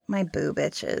My boob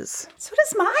itches. So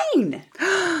does mine.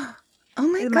 Oh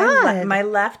my God. My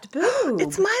left boob.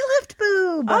 It's my left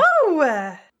boob. Oh,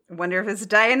 I wonder if it's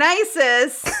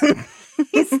Dionysus.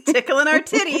 He's tickling our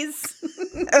titties.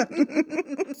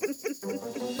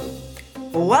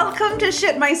 Welcome to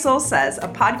Shit My Soul Says, a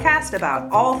podcast about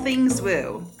all things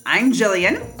woo. I'm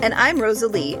Jillian. And I'm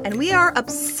Rosalie, and we are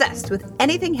obsessed with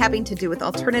anything having to do with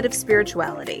alternative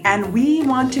spirituality. And we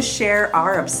want to share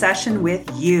our obsession with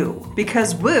you,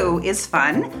 because woo is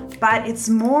fun, but it's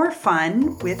more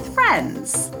fun with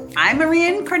friends. I'm a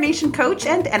reincarnation coach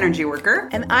and energy worker.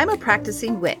 And I'm a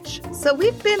practicing witch, so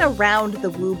we've been around the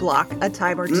woo block a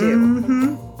time or two.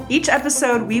 Mm-hmm. Each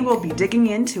episode, we will be digging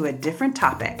into a different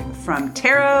topic, from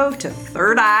tarot to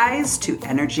third eyes to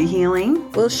energy healing.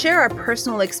 We'll share our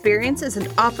personal experiences and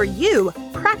offer you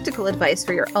practical advice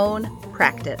for your own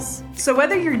practice. So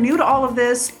whether you're new to all of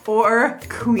this or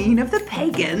queen of the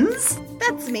pagans,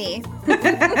 that's me.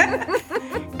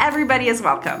 Everybody is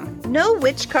welcome. No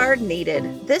witch card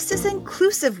needed. This is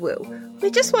inclusive woo. We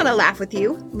just want to laugh with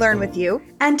you, learn with you,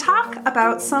 and talk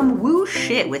about some woo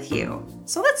shit with you.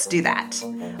 So let's do that.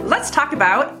 Let's talk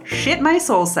about Shit My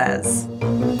Soul Says.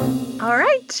 All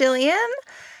right, Jillian.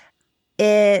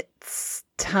 It's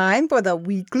time for the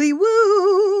weekly woo.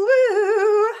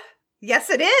 Woo.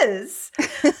 Yes, it is.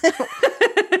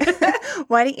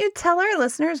 Why don't you tell our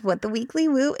listeners what the weekly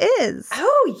woo is?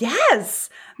 Oh, yes.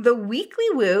 The weekly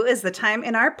woo is the time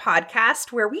in our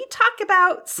podcast where we talk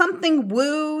about something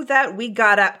woo that we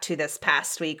got up to this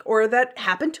past week, or that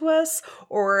happened to us,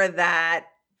 or that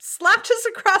slapped us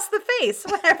across the face,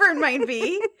 whatever it might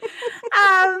be.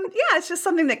 Yeah, it's just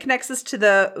something that connects us to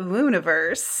the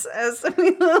Wooniverse, as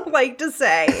we like to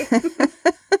say.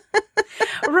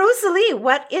 Rosalie,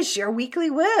 what is your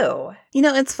weekly woo? You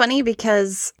know, it's funny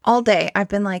because all day I've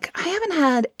been like, I haven't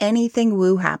had anything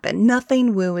woo happen.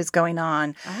 Nothing woo is going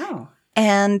on. Oh.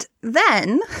 And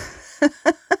then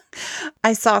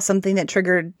I saw something that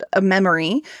triggered a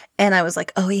memory, and I was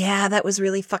like, oh yeah, that was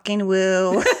really fucking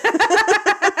woo. That's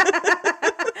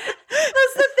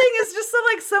the thing. It's just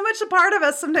so much a part of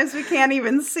us. Sometimes we can't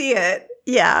even see it.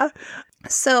 Yeah.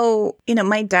 So,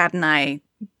 my dad and I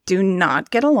do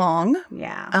not get along.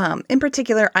 Yeah. In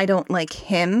particular, I don't like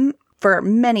him for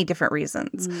many different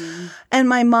reasons. And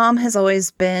my mom has always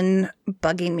been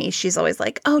bugging me. She's always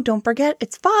like, oh, don't forget,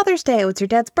 it's Father's Day. It's your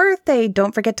dad's birthday.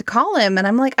 Don't forget to call him. And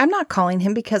I'm like, I'm not calling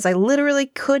him because I literally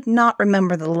could not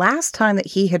remember the last time that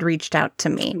he had reached out to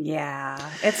me. Yeah.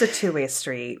 It's a two-way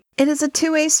street. It is a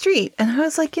two-way street. And I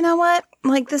was like, you know what?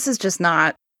 This is just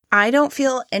not. I don't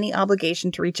feel any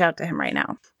obligation to reach out to him right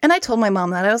now. And I told my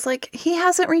mom that. I was like, he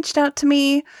hasn't reached out to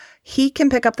me. He can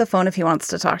pick up the phone if he wants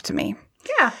to talk to me.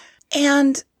 Yeah.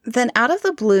 And then out of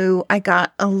the blue, I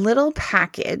got a little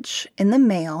package in the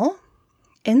mail.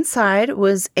 Inside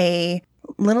was a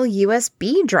little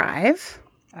USB drive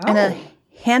and a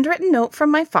handwritten note from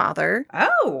my father.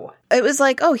 Oh. It was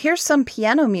like, oh, here's some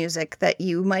piano music that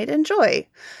you might enjoy.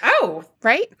 Oh.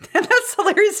 Right? That's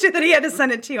hilarious, too, that he had to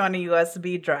send it to you on a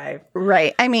USB drive.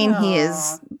 Right. I mean, he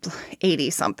is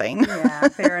 80-something. Yeah,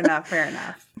 fair enough, fair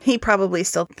enough. He probably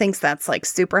still thinks that's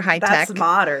super high tech. That's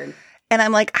modern. And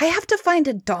I'm like, I have to find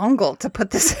a dongle to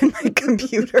put this in my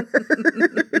computer.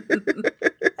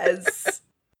 Yes.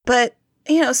 But,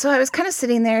 so I was kind of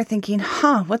sitting there thinking,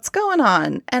 what's going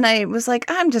on? And I was like,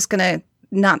 I'm just going to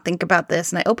not think about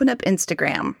this. And I opened up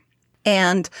Instagram.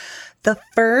 And the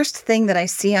first thing that I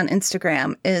see on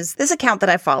Instagram is this account that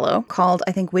I follow called,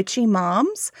 I think, Witchy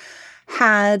Moms,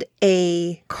 had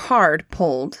a card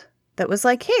pulled that was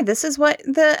like, hey, this is what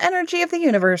the energy of the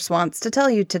universe wants to tell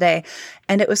you today.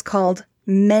 And it was called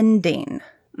Mending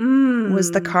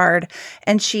was the card.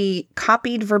 And she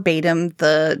copied verbatim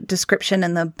the description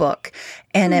in the book.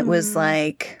 And it was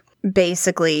like,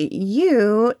 basically,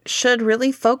 you should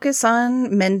really focus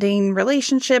on mending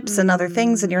relationships and other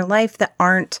things in your life that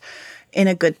aren't in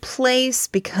a good place,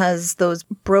 because those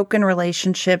broken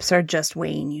relationships are just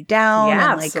weighing you down.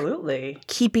 Yeah, and absolutely.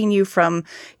 Keeping you from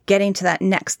getting to that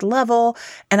next level.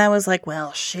 And I was like,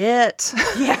 well, shit.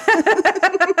 Yeah.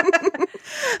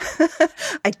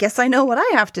 I guess I know what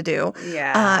I have to do.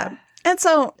 Yeah. And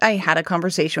so I had a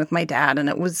conversation with my dad, and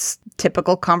it was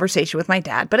typical conversation with my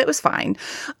dad, but it was fine.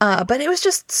 But it was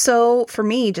just so, for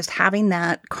me, just having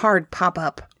that card pop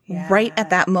up right at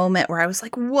that moment where I was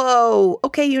like, whoa,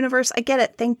 okay, universe, I get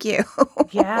it. Thank you.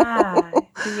 Yeah.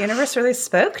 The universe really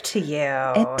spoke to you.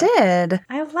 It did.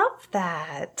 I love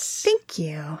that. Thank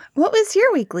you. What was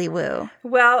your weekly woo?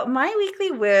 Well, my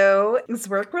weekly woo is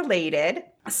work related.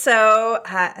 So,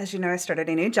 as you know, I started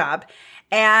a new job.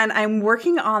 And I'm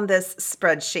working on this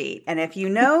spreadsheet. And if you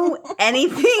know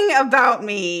anything about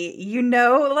me, you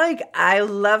know, like, I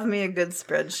love me a good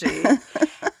spreadsheet.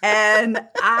 And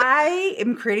I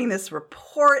am creating this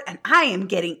report and I am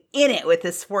getting in it with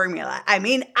this formula. I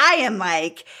mean, I am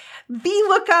like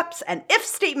VLOOKUPs and if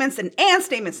statements and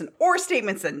statements and or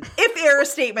statements and if error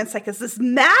statements. Like, it's this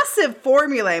massive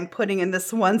formula I'm putting in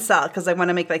this one cell because I want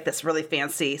to make like this really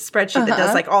fancy spreadsheet that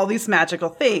does like all these magical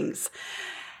things.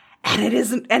 And it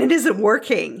isn't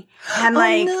working. And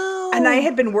like, and I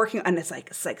had been working on this,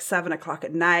 it's like 7 o'clock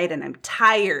at night and I'm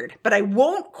tired, but I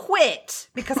won't quit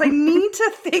because I need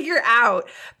to figure out.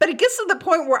 But it gets to the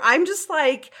point where I'm just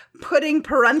like putting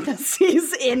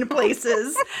parentheses in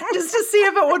places just to see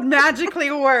if it would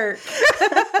magically work.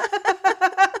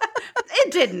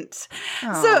 It didn't.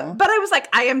 Aww. So, but I was like,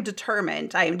 I am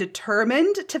determined. I am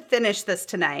determined to finish this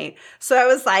tonight. So I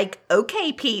was like,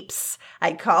 okay, peeps.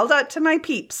 I called out to my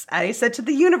peeps. I said to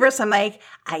the universe, I'm like,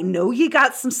 I know you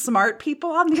got some smart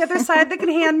people on the other side that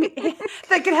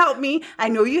can help me. I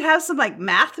know you have some like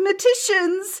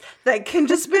mathematicians that can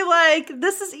just be like,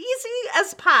 this is easy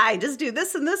as pie. Just do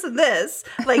this and this and this.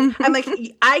 Like, I'm like,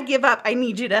 I give up. I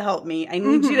need you to help me. I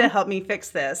need you to help me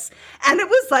fix this. And it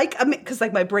was like, because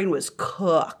like my brain was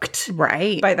cooked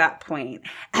by that point.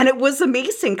 And it was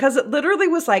amazing because it literally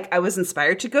was like, I was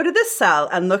inspired to go to this cell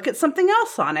and look at something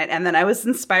else on it. And then I was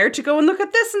inspired to go and look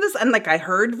at this and this. And like, I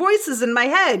heard voices in my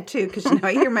head too, because you know,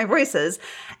 I hear my voices.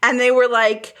 And they were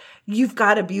like, you've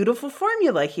got a beautiful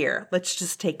formula here. Let's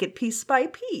just take it piece by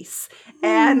piece.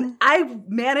 And I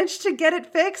managed to get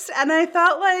it fixed. And I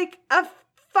felt like a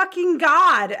fucking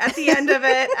god at the end of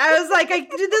it. I was like, I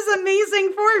did this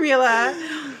amazing formula.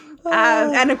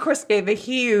 And of course gave a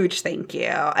huge thank you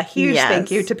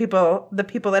thank you to the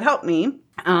people that helped me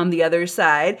on the other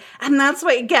side. And that's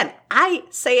why, again, I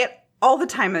say it all the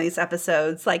time in these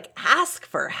episodes, like, ask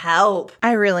for help.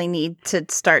 I really need to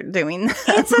start doing that.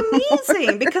 It's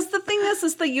amazing because the thing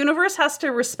is the universe has to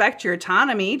respect your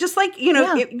autonomy. Just like, you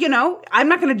know, I'm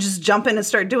not going to just jump in and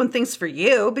start doing things for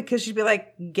you because you'd be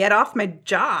like, get off my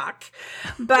jock.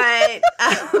 But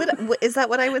is that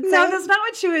what I would say? No, that's not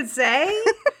what you would say.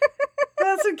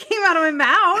 That's what came out of my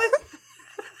mouth.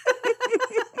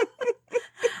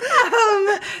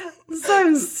 So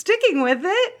I'm sticking with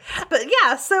it. But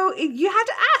yeah, so you had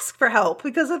to ask for help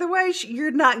because otherwise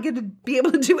you're not going to be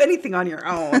able to do anything on your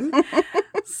own.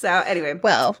 So anyway,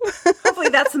 well, hopefully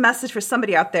that's a message for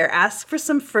somebody out there. Ask for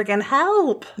some friggin'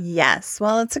 help. Yes.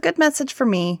 Well, it's a good message for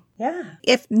me. Yeah.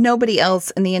 If nobody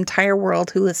else in the entire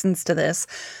world who listens to this,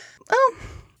 well,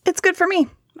 it's good for me.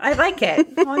 I like it.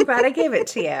 Well, I'm glad I gave it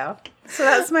to you. So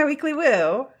that's my weekly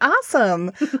woo.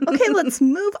 Awesome. Okay, let's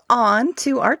move on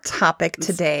to our topic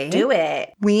today. Let's do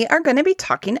it. We are going to be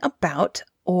talking about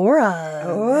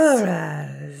auras.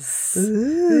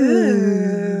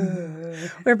 Ooh.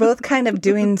 We're both kind of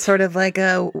doing sort of like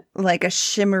a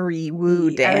shimmery woo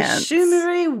dance. A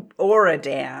shimmery aura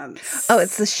dance. Oh,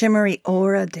 it's the shimmery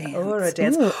aura dance. Aura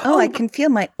dance. Ooh. Oh, I can feel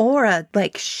my aura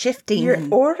like shifting. Your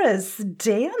aura's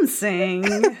dancing.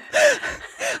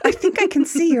 I think I can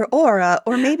see your aura,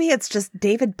 or maybe it's just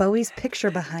David Bowie's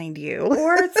picture behind you.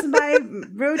 Or it's my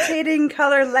rotating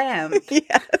color lamp.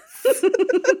 Yes.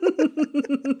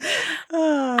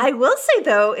 I will say,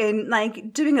 though, in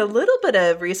like doing a little bit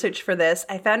of research for this,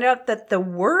 I found out that the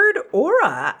word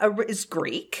aura is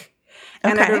Greek.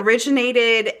 And it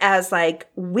originated as like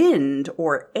wind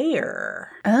or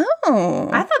air. Oh.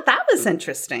 I thought that was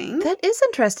interesting. That is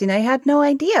interesting. I had no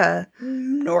idea.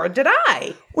 Nor did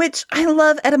I. Which I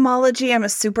love etymology. I'm a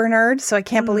super nerd, so I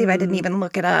can't believe I didn't even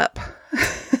look it up.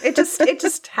 It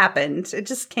just happened. It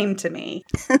just came to me.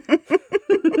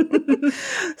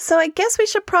 So I guess we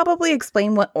should probably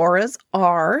explain what auras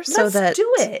are so that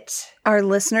do it. Our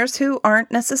listeners who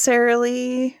aren't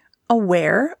necessarily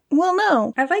aware will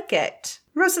know. I like it.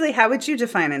 Rosalie, how would you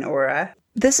define an aura?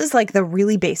 This is like the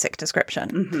really basic description.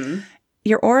 Mm-hmm.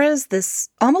 Your aura is this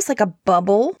almost like a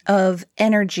bubble of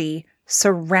energy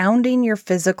surrounding your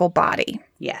physical body.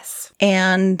 Yes.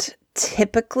 And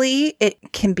typically it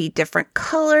can be different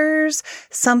colors.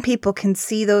 Some people can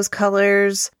see those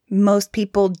colors. Most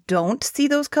people don't see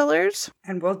those colors.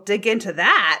 And we'll dig into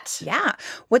that. Yeah.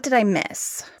 What did I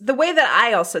miss? The way that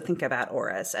I also think about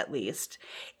auras, at least,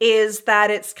 is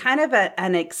that it's kind of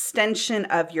an extension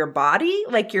of your body.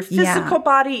 Like your physical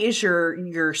body is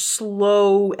your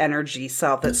slow energy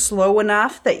self that's slow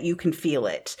enough that you can feel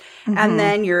it. Mm-hmm. And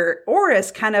then your aura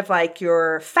is kind of like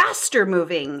your faster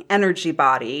moving energy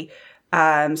body.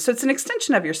 So it's an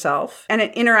extension of yourself, and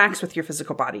it interacts with your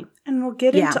physical body. And we'll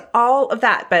get into all of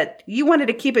that. But you wanted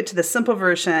to keep it to the simple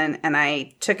version, and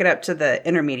I took it up to the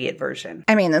intermediate version.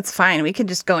 I mean, that's fine. We could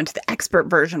just go into the expert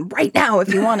version right now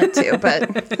if you wanted to, but...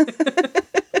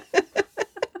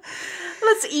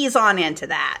 Let's ease on into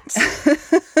that.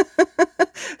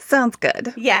 Sounds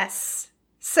good. Yes.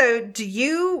 So do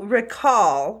you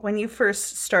recall when you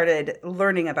first started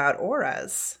learning about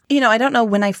auras? I don't know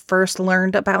when I first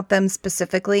learned about them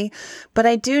specifically, but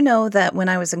I do know that when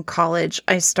I was in college,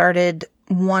 I started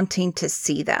wanting to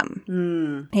see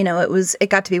them. It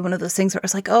got to be one of those things where I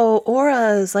was like, oh,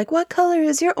 auras, like what color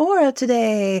is your aura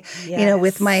today? Yes.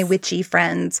 With my witchy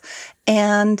friends.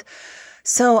 And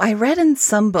so I read in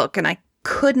some book, and I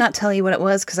could not tell you what it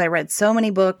was because I read so many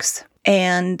books.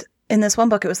 And in this one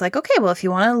book, it was like, okay, well, if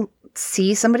you want to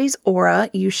see somebody's aura,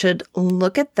 you should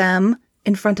look at them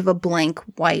in front of a blank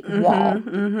white wall.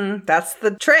 Mm-hmm. That's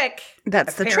the trick.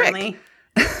 That's apparently.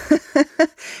 The trick.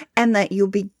 And that you'll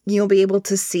be able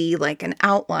to see like an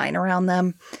outline around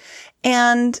them.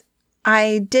 And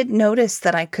I did notice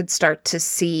that I could start to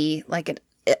see like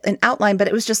an outline, but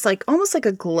it was just like almost like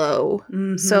a glow.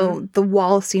 Mm-hmm. So the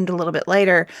wall seemed a little bit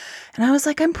lighter. And I was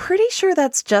like, I'm pretty sure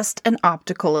that's just an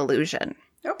optical illusion.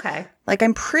 Okay. Like,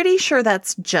 I'm pretty sure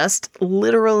that's just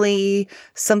literally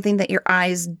something that your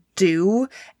eyes do.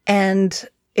 And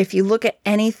if you look at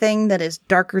anything that is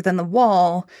darker than the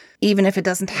wall, even if it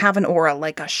doesn't have an aura,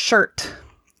 like a shirt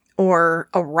or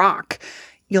a rock,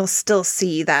 you'll still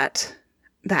see that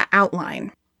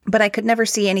outline. But I could never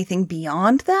see anything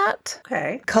beyond that.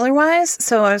 Okay. Color-wise.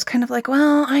 So I was kind of like,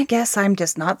 well, I guess I'm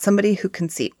just not somebody who can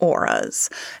see auras.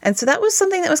 And so that was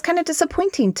something that was kind of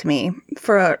disappointing to me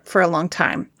for a long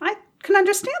time. I can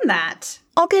understand that.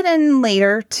 I'll get in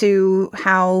later to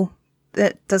how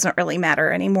it doesn't really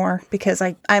matter anymore because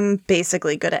I'm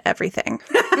basically good at everything.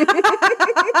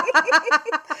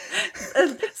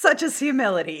 Such as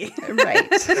humility.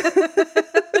 Right.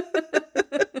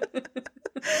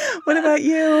 What about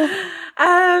you?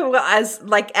 Well, as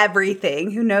like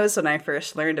everything, who knows when I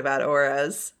first learned about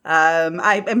auras?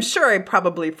 I'm sure I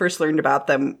probably first learned about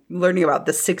them learning about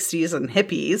the 60s and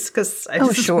hippies because I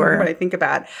just sure. what I think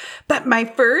about. But my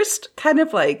first kind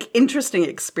of like interesting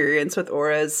experience with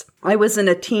auras, I was in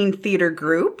a teen theater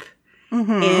group.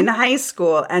 Mm-hmm. In high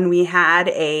school, and we had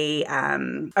a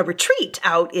retreat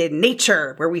out in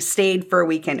nature where we stayed for a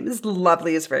weekend. It was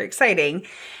lovely. It was very exciting.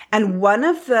 And one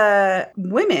of the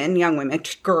young women,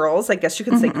 girls, I guess you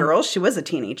could say girls, she was a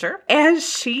teenager, and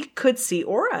she could see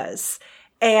auras.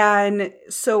 And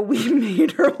so we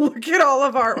made her look at all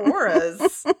of our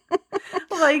auras.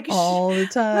 Like all the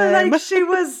time. Like she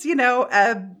was,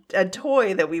 a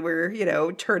toy that we were,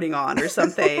 turning on or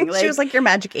something. Like, she was like your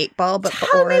magic 8-ball, but for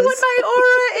tell auras. me what my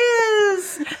aura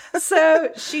is.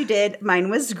 So she did. Mine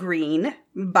was green,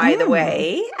 by the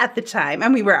way, at the time.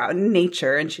 And we were out in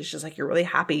nature. And she's just like, you're really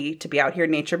happy to be out here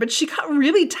in nature. But she got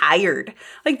really tired.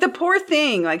 Like the poor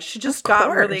thing. Like she just got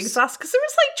really exhausted. Because there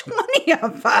was like 20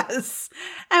 of us.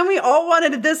 And we all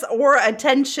wanted this aura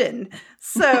attention.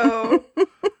 So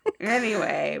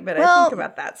anyway, but I think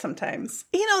about that sometimes.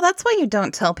 That's why you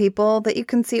don't tell people that you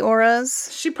can see auras.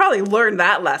 She probably learned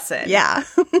that lesson. Yeah.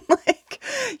 Like,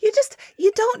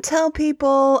 you don't tell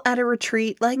people at a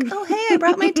retreat, like, oh, hey, I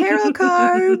brought my tarot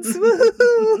cards.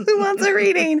 Woo-hoo, who wants a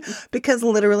reading? Because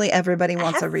literally everybody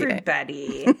wants a reading.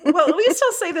 Everybody. Well, at least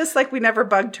I'll say this, like, we never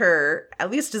bugged her,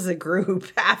 at least as a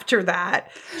group after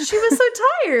that. She was so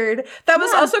tired. That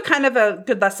was also kind of a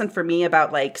good lesson for me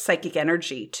about, like, psychic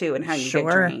energy, too, and how you get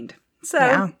drained. So,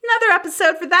 another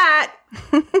episode for that.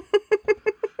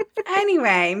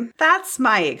 Anyway, that's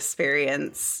my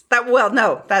experience. That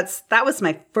was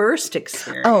my first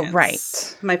experience. Oh,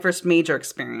 right. My first major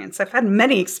experience. I've had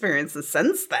many experiences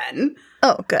since then.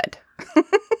 Oh, good.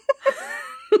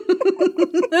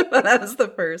 But that was the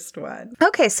first one.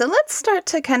 Okay, so let's start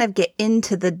to kind of get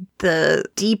into the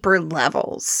deeper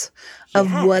levels of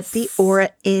what the aura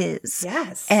is.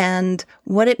 Yes. And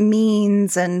what it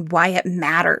means and why it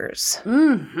matters.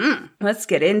 Mm-hmm. Let's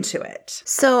get into it.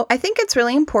 So I think it's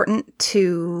really important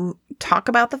to talk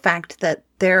about the fact that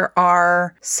there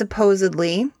are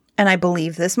supposedly, and I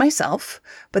believe this myself,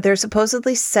 but there's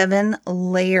supposedly 7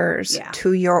 layers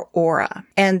to your aura.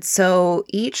 And so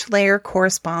each layer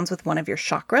corresponds with one of your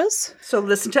chakras. So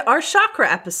listen to our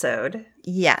chakra episode.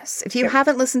 Yes. If you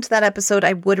haven't listened to that episode,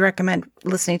 I would recommend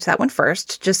listening to that one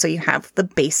first, just so you have the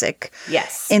basic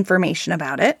information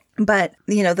about it. But,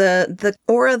 the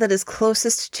aura that is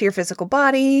closest to your physical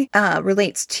body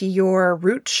relates to your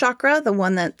root chakra, the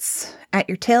one that's at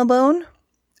your tailbone.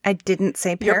 I didn't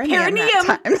say perineum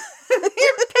that time. Your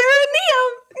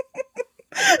perineum.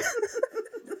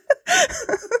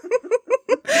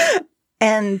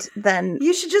 And then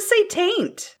You should just say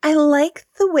taint. I like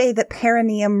the way that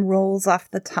perineum rolls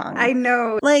off the tongue. I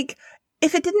know. Like,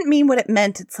 if it didn't mean what it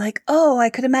meant, it's like, oh,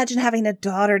 I could imagine having a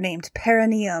daughter named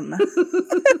Perineum.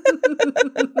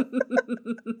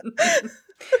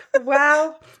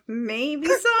 Well, maybe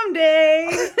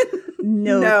someday.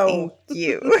 No, thank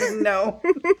you. No.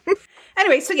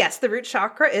 Anyway, so yes, the root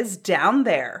chakra is down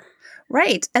there.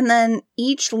 Right. And then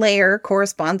each layer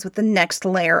corresponds with the next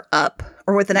layer up,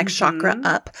 or with the next chakra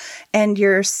up. And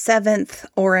your seventh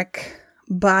auric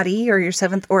body, or your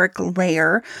seventh auric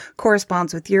layer,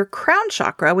 corresponds with your crown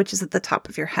chakra, which is at the top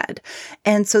of your head.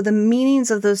 And so the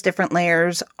meanings of those different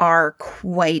layers are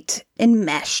quite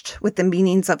enmeshed with the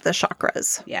meanings of the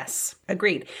chakras. Yes,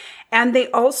 agreed. And they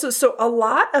also, so a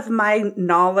lot of my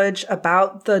knowledge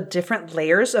about the different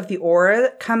layers of the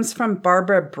aura comes from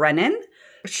Barbara Brennan.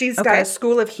 She's got a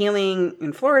school of healing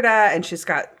in Florida, and she's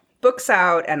got books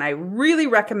out, and I really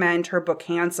recommend her book,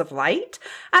 Hands of Light.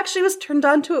 I actually was turned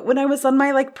on to it when I was on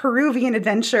my Peruvian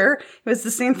adventure. It was the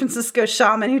San Francisco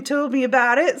shaman who told me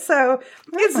about it. So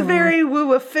it's very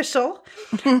woo official.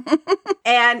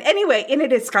 And anyway, in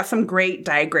it, it's got some great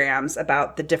diagrams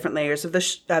about the different layers of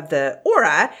the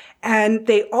aura, and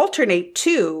they alternate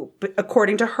too,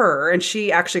 according to her. And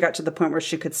she actually got to the point where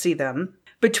she could see them,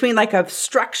 between a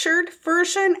structured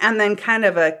version and then kind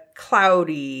of a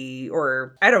cloudy,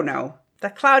 or I don't know.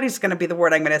 The cloudy is going to be the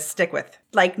word I'm going to stick with.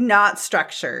 Not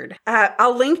structured.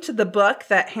 I'll link to the book,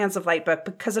 that Hands of Light book,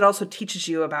 because it also teaches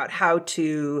you about how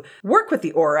to work with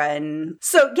the aura. And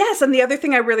so, yes, and the other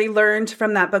thing I really learned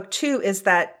from that book too is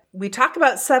that we talk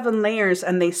about 7 layers,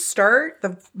 and they start,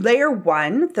 the layer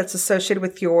 1 that's associated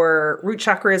with your root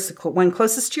chakra is the one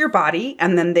closest to your body.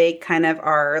 And then they kind of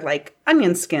are like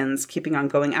onion skins, keeping on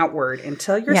going outward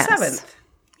until your 7th.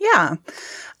 Yeah.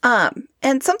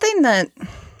 And something that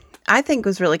I think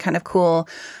was really kind of cool,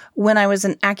 when I was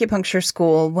in acupuncture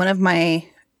school, one of my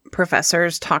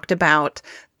professors talked about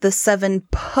the 7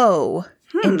 Po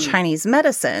in Chinese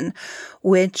medicine,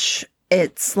 which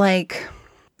it's like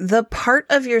the part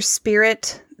of your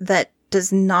spirit that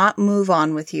does not move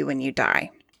on with you when you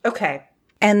die. Okay.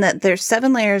 And that there's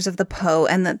 7 layers of the Po,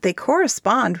 and that they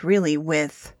correspond really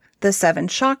with the 7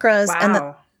 chakras. Wow. And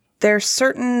that there's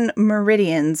certain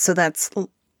meridians, so that's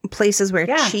places where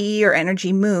chi or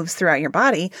energy moves throughout your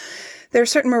body. There are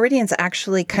certain meridians that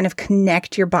actually kind of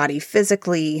connect your body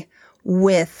physically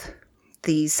with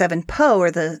the 7 Po,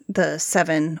 or the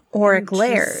 7 auric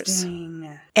layers.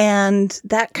 And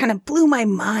that kind of blew my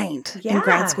mind in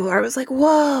grad school. I was like,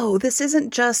 whoa, this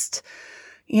isn't just,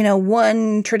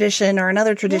 one tradition or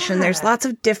another tradition. Yeah. There's lots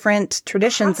of different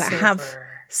traditions that have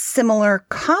similar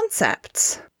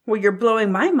concepts. Well, you're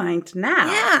blowing my mind now.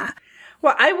 Yeah.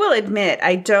 Well, I will admit,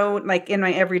 I don't, in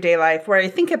my everyday life, where I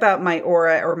think about my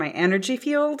aura or my energy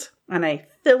field, and I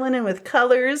fill in with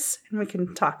colors, and we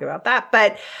can talk about that,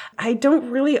 but I don't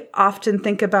really often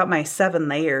think about my 7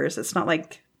 layers. It's not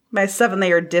like my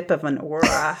 7-layer dip of an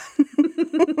aura.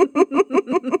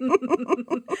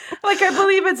 I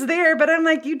believe it's there, but I'm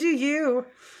like, you do you.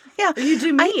 Yeah. Or you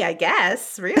do me, I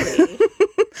guess, really.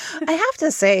 I have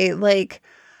to say,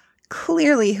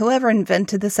 clearly whoever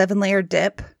invented the 7-layer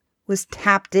dip was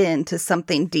tapped into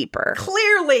something deeper.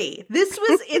 Clearly, this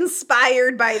was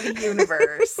inspired by the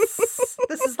universe.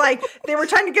 This is they were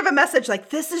trying to give a message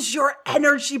this is your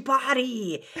energy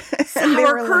body.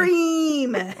 Sour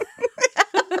cream.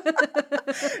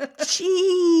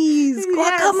 Cheese.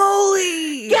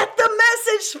 Guacamole. Get the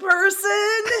message,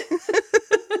 person.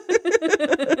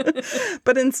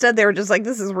 But instead they were just like,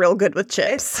 this is real good with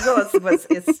chips.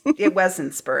 It was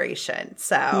inspiration.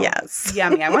 So yes.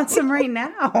 Yummy. I want some right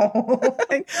now.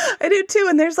 I do too,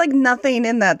 and there's nothing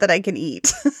in that I can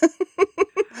eat.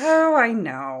 Oh, I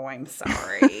know. I'm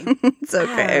sorry. It's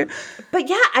okay. But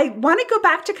yeah, I want to go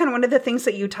back to kind of one of the things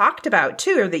that you talked about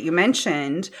too, or that you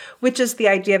mentioned, which is the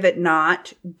idea of it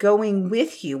not going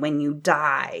with you when you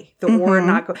die. The aura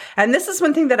not go. And this is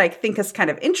one thing that I think is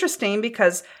kind of interesting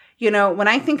because, when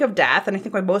I think of death, and I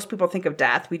think when most people think of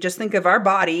death, we just think of our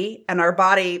body, and our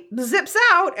body zips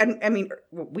out. And I mean,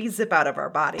 we zip out of our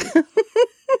body.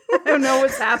 I don't know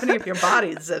what's happening if your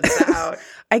body zips out.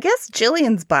 I guess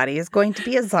Jillian's body is going to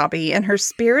be a zombie, and her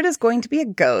spirit is going to be a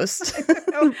ghost.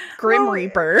 Grim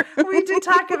Reaper. We did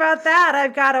talk about that.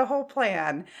 I've got a whole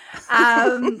plan.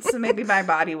 So maybe my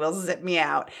body will zip me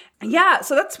out. Yeah,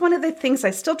 so that's one of the things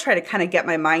I still try to kind of get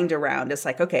my mind around. It's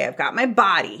okay, I've got my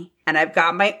body, and I've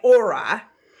got my aura,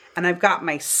 and I've got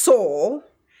my soul,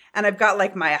 and I've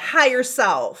got my higher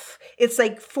self. It's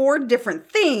 4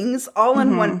 different things all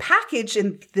in one package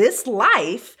in this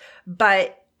life,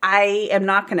 but I am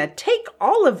not going to take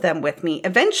all of them with me.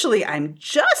 Eventually, I'm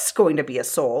just going to be a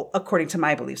soul, according to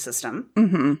my belief system.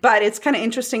 Mm-hmm. But it's kind of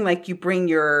interesting, like you bring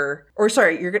your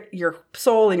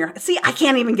soul and your, see, I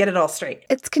can't even get it all straight.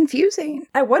 It's confusing.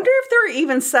 I wonder if there are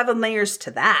even 7 layers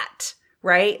to that,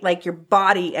 right? Like your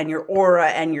body and your aura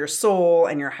and your soul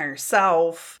and your higher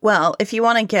self. Well, if you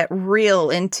want to get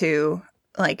real into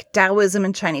like Taoism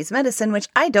and Chinese medicine, which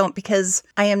I don't because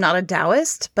I am not a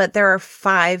Taoist, but there are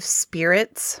 5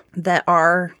 spirits that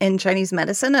are in Chinese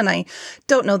medicine, and I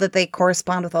don't know that they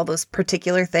correspond with all those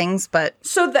particular things, but...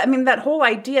 So, that whole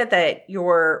idea that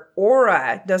your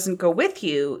aura doesn't go with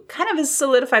you kind of is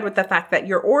solidified with the fact that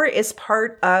your aura is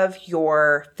part of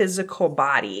your physical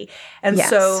body. And Yes.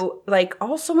 so, like,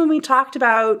 also when we talked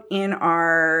about in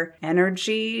our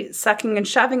energy sucking and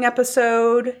shoving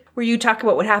episode, where you talk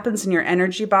about what happens in your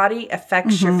energy body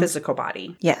affects your physical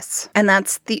body. Yes. And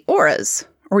that's the auras,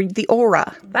 or the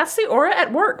aura. That's the aura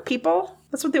at work, people.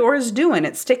 That's what the aura is doing.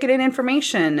 It's taking in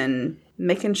information and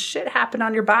making shit happen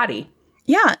on your body.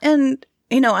 Yeah. And,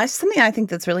 something I think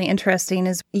that's really interesting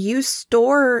is you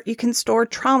can store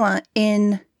trauma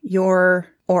in your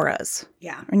auras.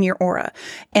 Yeah. In your aura.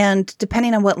 And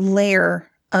depending on what layer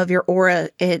of your aura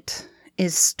it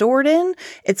is stored in,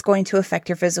 it's going to affect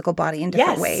your physical body in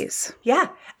different ways. Yeah.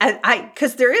 And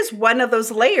because there is one of those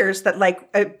layers that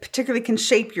particularly can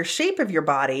shape of your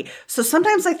body. So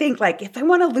sometimes I think like, if I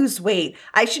want to lose weight,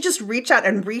 I should just reach out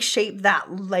and reshape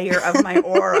that layer of my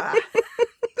aura.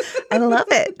 I love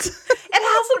it. It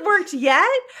hasn't worked yet,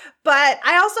 but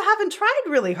I also haven't tried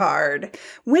really hard.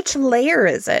 Which layer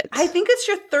is it? I think it's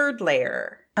your 3rd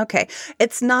layer. Okay.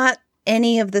 It's not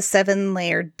any of the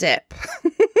 7-layer dip.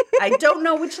 I don't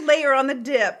know which layer on the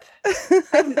dip.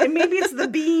 Maybe it's the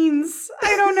beans.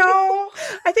 I don't know.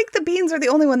 I think the beans are the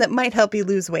only one that might help you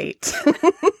lose weight.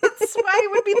 That's why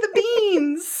it would be the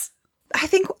beans. I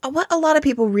think what a lot of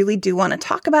people really do want to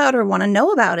talk about or want to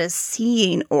know about is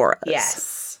seeing auras.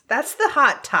 Yes. That's the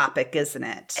hot topic, isn't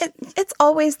it? It's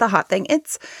always the hot thing.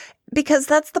 It's because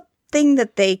that's the thing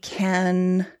that they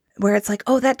can... where it's like,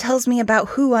 oh, that tells me about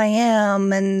who I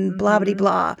am and blah, blah,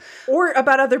 blah. Or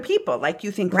about other people. Like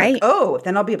you think, right? Like, oh,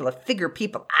 then I'll be able to figure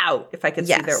people out if I can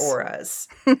see their auras.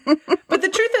 But the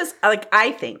truth is,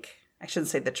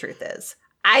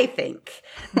 I think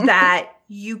that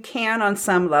you can, on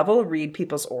some level, read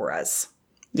people's auras.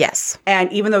 Yes.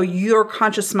 And even though your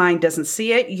conscious mind doesn't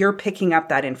see it, you're picking up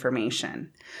that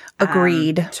information.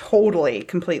 Agreed. Totally,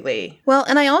 completely. Well,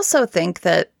 and I also think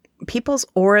that people's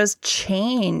auras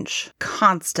change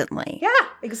constantly. Yeah,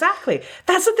 exactly.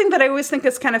 That's the thing that I always think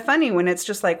is kind of funny when it's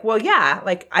just like, well, yeah,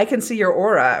 like I can see your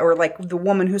aura, or like the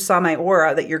woman who saw my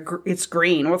aura that it's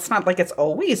green. Well, it's not like it's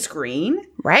always green.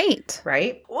 Right.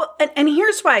 Right. Well, and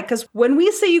here's why, because when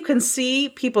we say you can see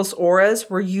people's auras,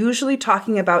 we're usually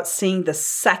talking about seeing the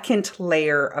 2nd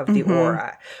layer of the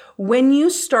aura. When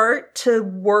you start to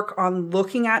work on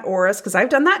looking at auras, because I've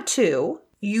done that too,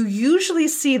 you usually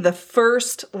see the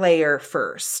 1st layer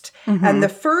first. And the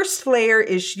 1st layer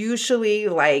is usually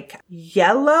like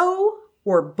yellow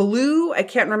or blue. I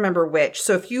can't remember which.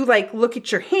 So if you like look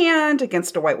at your hand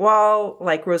against a white wall,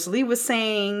 like Rosalie was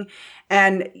saying,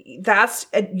 and that's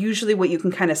usually what you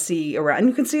can kind of see around. And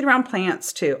you can see it around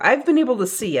plants too. I've been able to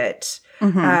see it.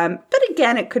 But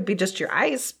again, it could be just your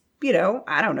eyes,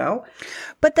 I don't know.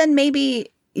 But then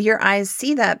maybe your eyes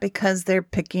see that because they're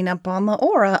picking up on the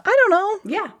aura. I don't know.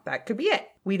 Yeah, that could be it.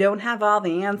 We don't have all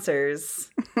the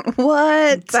answers.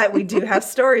 What? But we do have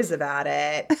stories about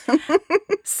it.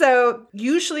 So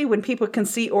usually when people can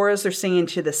see auras, they're seeing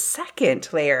into the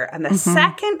 2nd layer. And the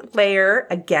 2nd layer,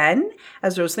 again,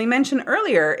 as Rosalie mentioned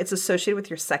earlier, it's associated with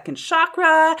your 2nd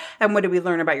chakra. And what did we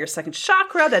learn about your 2nd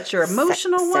chakra? That's your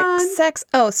emotional one. Sex.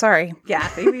 Oh, sorry. Yeah,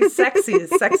 maybe sexy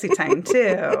is sexy time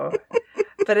too.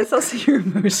 But it's also your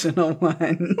emotional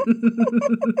one.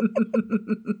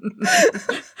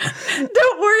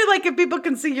 Don't worry, like if people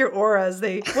can see your auras,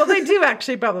 they do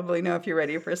actually probably know if you're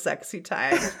ready for sexy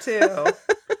time too.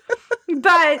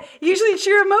 But usually it's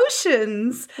your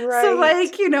emotions. Right. So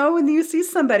like, when you see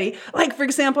somebody, like for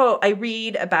example, I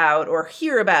read about or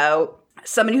hear about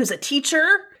somebody who's a teacher,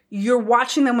 you're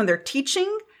watching them when they're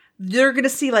teaching, they're going to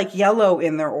see like yellow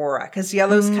in their aura because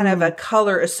yellow is kind of a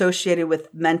color associated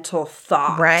with mental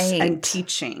thought and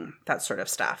teaching, that sort of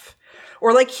stuff.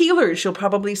 Or like healers, you'll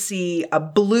probably see a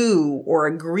blue or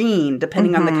a green,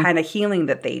 depending on the kind of healing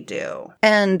that they do.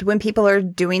 And when people are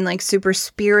doing like super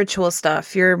spiritual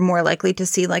stuff, you're more likely to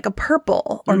see like a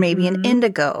purple or maybe an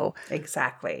indigo.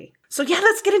 Exactly. So yeah,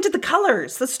 let's get into the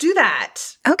colors. Let's do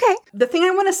that. Okay. The thing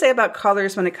I want to say about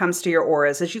colors when it comes to your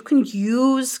auras is you can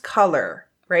use color,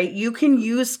 right? You can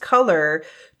use color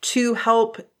to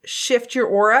help shift your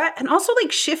aura and also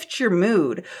like shift your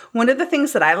mood. One of the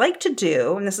things that I like to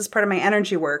do, and this is part of my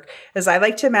energy work, is I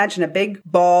like to imagine a big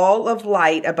ball of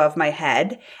light above my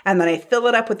head, and then I fill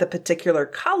it up with a particular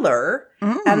color,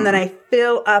 and then I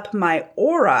fill up my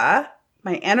aura,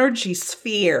 my energy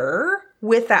sphere,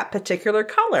 with that particular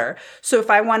color. So if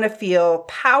I want to feel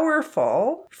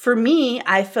powerful, for me,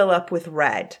 I fill up with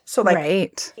red. So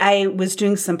like I was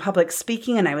doing some public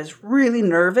speaking and I was really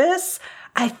nervous.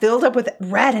 I filled up with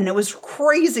red and it was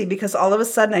crazy because all of a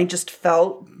sudden I just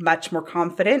felt much more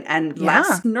confident and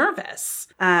less nervous.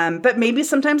 But maybe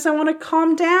sometimes I want to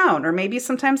calm down, or maybe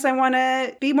sometimes I want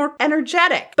to be more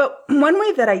energetic. But one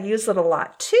way that I use it a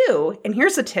lot too, and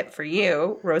here's a tip for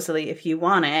you, Rosalie, if you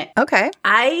want it. Okay.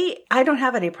 I don't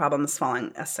have any problems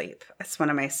falling asleep. It's one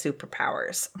of my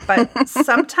superpowers. But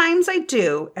sometimes I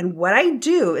do. And what I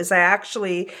do is I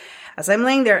actually, as I'm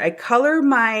laying there, I color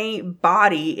my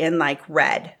body in like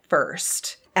red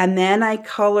first. And then I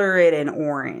color it in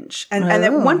orange. And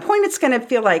at one point it's going to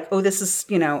feel like, oh, this is,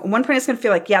 at one point it's going to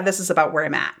feel like, yeah, this is about where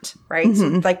I'm at, right? So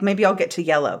like maybe I'll get to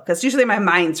yellow because usually my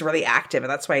mind's really active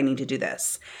and that's why I need to do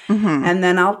this. And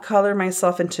then I'll color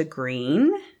myself into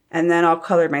green. And then I'll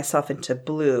color myself into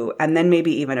blue and then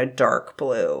maybe even a dark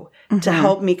blue to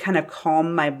help me kind of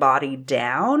calm my body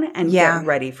down and get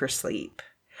ready for sleep.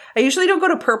 I usually don't go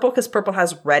to purple because purple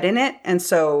has red in it. And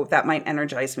so that might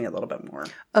energize me a little bit more.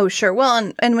 Oh, sure.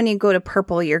 Well, and when you go to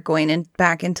purple, you're going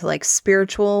back into like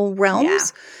spiritual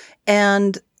realms. Yeah.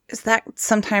 And that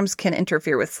sometimes can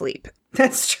interfere with sleep.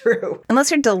 That's true.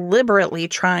 Unless you're deliberately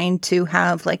trying to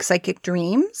have like psychic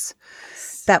dreams.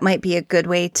 That might be a good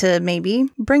way to maybe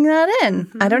bring that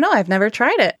in. I don't know. I've never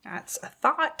tried it. That's a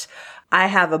thought. I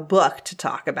have a book to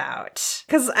talk about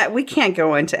because we can't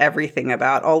go into everything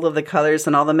about all of the colors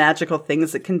and all the magical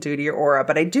things it can do to your aura.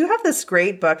 But I do have this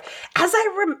great book. As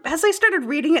I started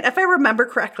reading it, if I remember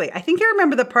correctly, I think I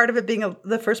remember the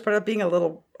first part of being a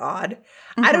little odd.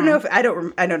 I don't know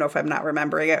if I'm not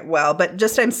remembering it well, but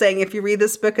just I'm saying if you read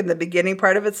this book and the beginning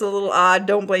part of it's a little odd,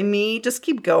 don't blame me. Just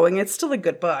keep going. It's still a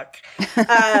good book.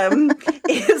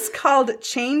 It's called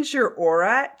Change Your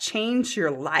Aura, Change Your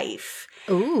Life.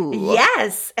 Ooh.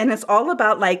 Yes. And it's all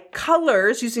about like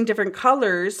colors, using different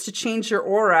colors to change your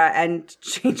aura and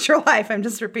change your life. I'm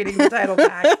just repeating the title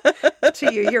back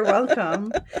to you. You're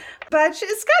welcome. But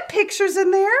it's got pictures in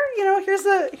there. Here's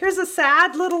a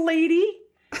sad little lady.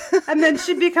 And then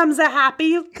she becomes a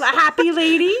happy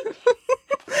lady.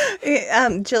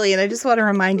 Jillian, I just want to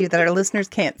remind you that our listeners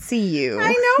can't see you.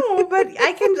 I know, but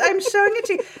I'm showing it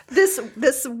to you.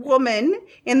 This woman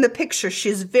in the picture,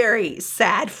 she's very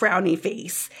sad, frowny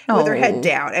face with her head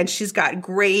down. And she's got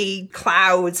gray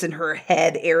clouds in her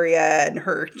head area and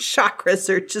her chakras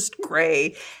are just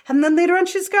gray. And then later on,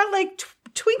 she's got like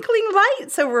twinkling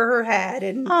lights over her head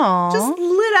and just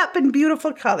lit up in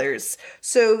beautiful colors.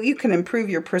 So you can improve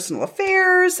your personal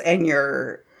affairs and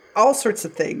your all sorts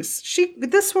of things.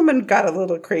 This woman got a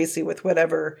little crazy with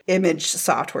whatever image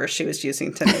software she was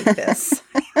using to make this,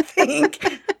 I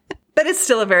think. But it's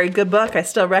still a very good book. I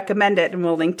still recommend it, and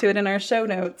we'll link to it in our show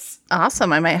notes.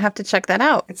 Awesome. I might have to check that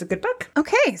out. It's a good book.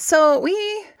 Okay, so we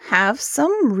have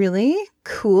some really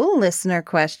cool listener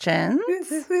questions. Woo,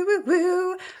 woo, woo,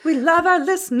 woo. We love our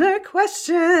listener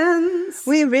questions.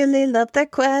 We really love their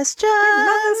questions. We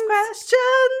love those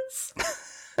questions.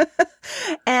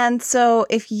 And so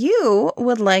if you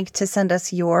would like to send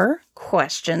us your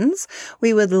questions,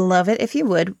 we would love it if you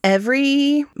would.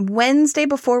 Every Wednesday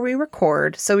before we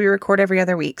record, so we record every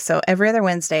other week. So every other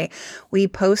Wednesday, we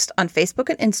post on Facebook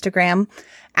and Instagram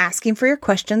asking for your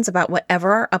questions about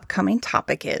whatever our upcoming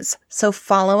topic is. So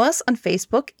follow us on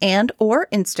Facebook and or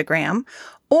Instagram.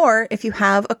 Or if you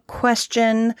have a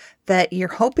question that you're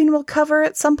hoping we'll cover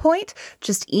at some point,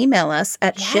 just email us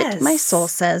at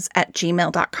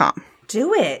shitmysoulsays@gmail.com.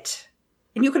 Do it.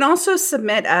 And you can also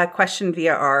submit a question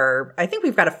via I think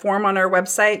we've got a form on our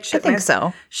website. I think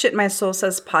so.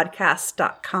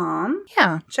 shitmysoulsayspodcast.com.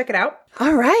 Yeah. Check it out.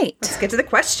 All right. Let's get to the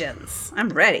questions. I'm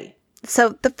ready.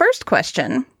 So the first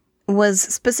question was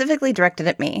specifically directed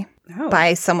at me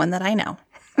by someone that I know.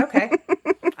 Okay.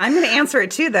 I'm going to answer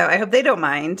it too, though. I hope they don't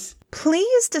mind.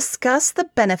 Please discuss the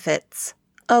benefits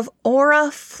of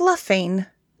aura fluffing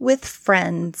with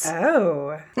friends.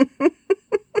 Oh.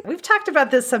 We've talked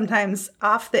about this sometimes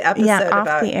off the episode. Yeah,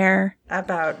 off the air.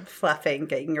 About fluffing,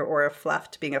 getting your aura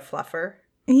fluffed, being a fluffer.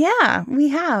 Yeah, we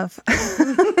have.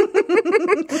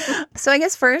 So I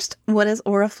guess first, what is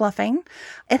aura fluffing?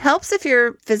 It helps if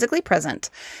you're physically present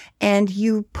and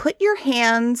you put your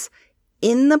hands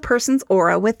in the person's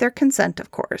aura with their consent, of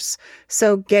course.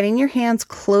 So getting your hands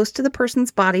close to the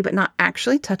person's body, but not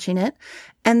actually touching it.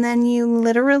 And then you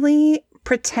literally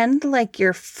pretend like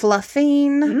you're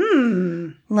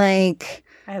fluffing, like,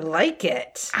 I like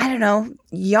it. I don't know,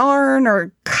 yarn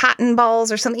or cotton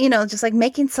balls or something, just like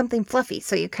making something fluffy.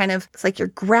 So you kind of, it's like you're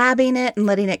grabbing it and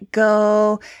letting it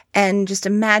go and just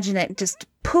imagine it just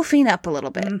poofing up a little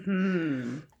bit.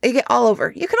 You get all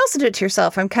over. You can also do it to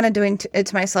yourself. I'm kind of doing it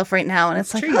to myself right now. And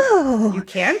it's like, oh. You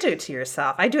can do it to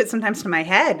yourself. I do it sometimes to my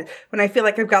head when I feel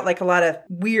like I've got like a lot of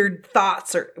weird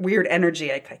thoughts or weird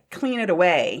energy. I clean it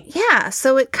away. Yeah.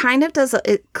 So it kind of does,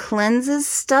 it cleanses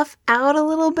stuff out a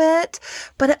little bit,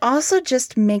 but it also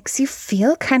just makes you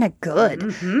feel kind of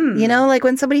good. Like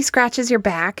when somebody scratches your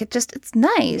back, it's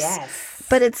nice. Yes.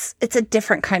 But it's a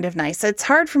different kind of nice. It's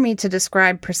hard for me to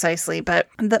describe precisely, but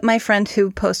my friend who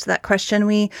posted that question,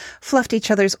 we fluffed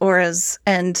each other's auras,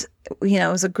 and it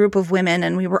was a group of women,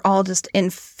 and we were all just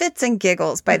in fits and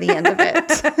giggles by the end of it.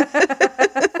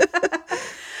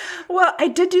 Well, I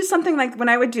did do something like when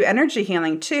I would do energy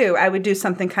healing too, I would do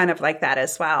something kind of like that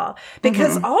as well.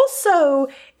 Because also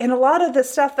in a lot of the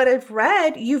stuff that I've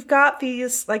read, you've got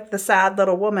these, like the sad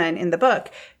little woman in the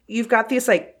book, you've got these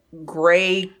like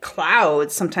gray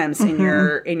clouds sometimes in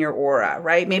your aura,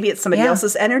 right? Maybe it's somebody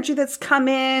else's energy that's come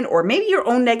in, or maybe your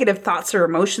own negative thoughts or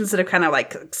emotions that have kind of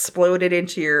like exploded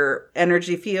into your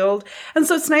energy field. And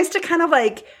so it's nice to kind of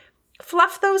like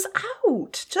fluff those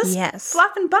out. Just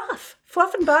fluff and buff.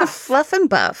 Fluff and buff. Fluff and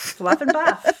buff. Fluff and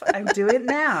buff. I'm doing it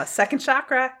now. Second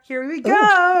chakra. Here we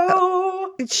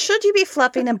go. Should you be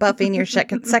fluffing and buffing your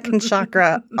second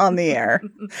chakra on the air?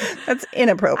 That's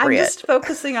inappropriate. I'm just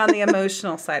focusing on the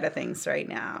emotional side of things right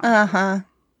now.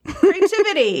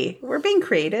 Creativity. We're being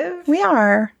creative. We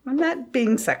are. I'm not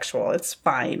being sexual. It's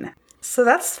fine. So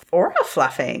that's aura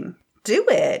fluffing. Do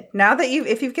it. Now that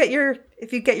if you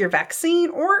get your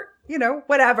vaccine or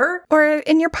whatever. Or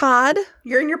in your pod.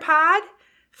 You're in your pod.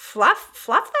 Fluff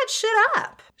that shit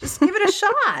up. Just give it a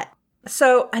shot.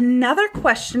 So another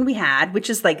question we had, which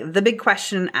is like the big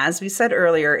question, as we said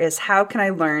earlier, is how can I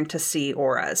learn to see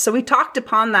auras? So we talked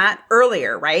upon that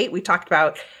earlier, right? We talked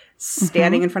about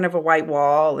standing in front of a white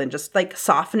wall and just like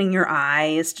softening your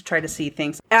eyes to try to see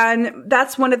things. And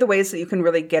that's one of the ways that you can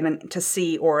really get to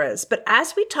see auras. But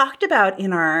as we talked about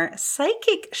in our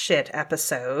psychic shit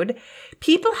episode,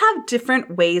 people have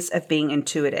different ways of being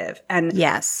intuitive. And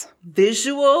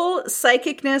visual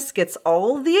psychicness gets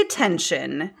all the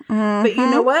attention. But you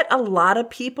know what? A lot of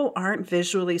people aren't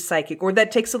visually psychic, or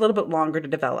that takes a little bit longer to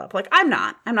develop. Like I'm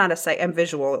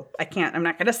visual. I'm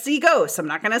not going to see ghosts. I'm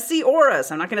not going to see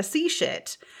auras. I'm not going to see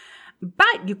shit.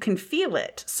 But you can feel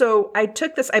it. So I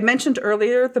took this, I mentioned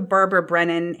earlier the Barbara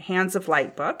Brennan Hands of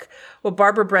Light book. Well,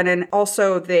 Barbara Brennan,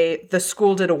 also the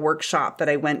school did a workshop that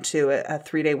I went to, a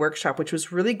 3-day workshop, which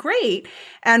was really great.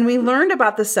 And we learned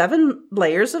about the 7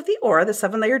 layers of the aura, the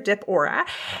 7-layer dip aura.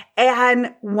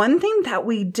 And one thing that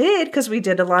we did, because we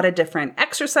did a lot of different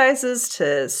exercises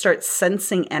to start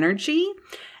sensing energy,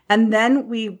 and then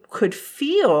we could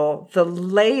feel the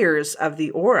layers of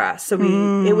the aura. So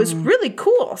it was really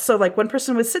cool. So like one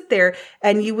person would sit there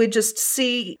and you would just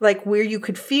see like where you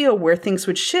could feel where things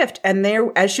would shift. And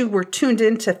there, as you were tuned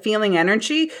into feeling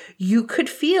energy, you could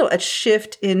feel a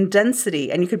shift in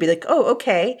density. And you could be like, oh,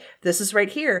 okay, this is right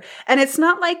here. And it's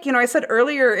not like, I said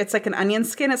earlier, it's like an onion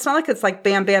skin. It's not like it's like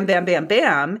bam, bam, bam, bam,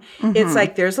 bam. It's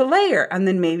like there's a layer. And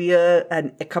then maybe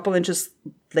a couple inches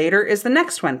later is the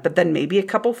next one, but then maybe a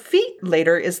couple feet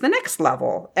later is the next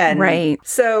level. And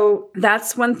so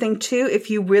that's one thing too. If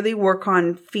you really work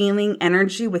on feeling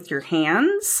energy with your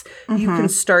hands, you can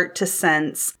start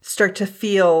to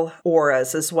feel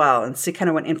auras as well and see kind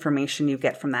of what information you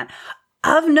get from that.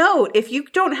 Of note, if you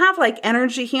don't have like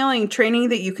energy healing training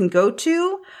that you can go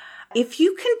to, if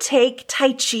you can take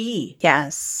Tai Chi.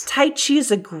 Yes. Tai Chi is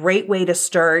a great way to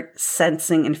start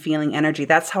sensing and feeling energy.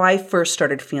 That's how I first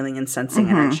started feeling and sensing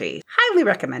energy. Highly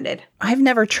recommended. I've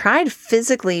never tried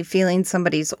physically feeling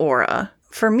somebody's aura.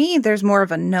 For me, there's more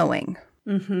of a knowing.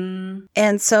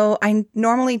 And so I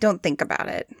normally don't think about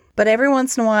it. But every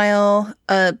once in a while,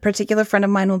 a particular friend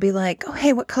of mine will be like, oh,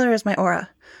 hey, what color is my aura?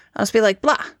 I'll just be like,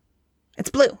 blah, it's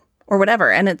blue or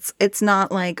whatever. And it's not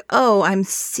like, oh, I'm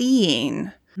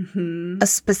seeing a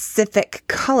specific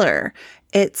color.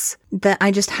 It's that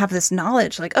I just have this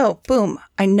knowledge like, oh, boom,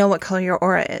 I know what color your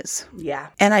aura is. Yeah.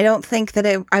 And I don't think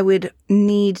that I would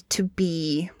need to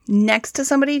be next to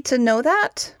somebody to know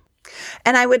that.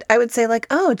 And I would say like,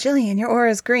 oh, Jillian, your aura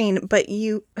is green, but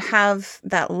you have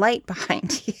that light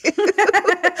behind you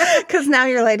because now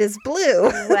your light is blue.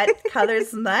 What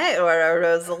color's my aura,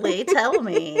 Rosalie? Tell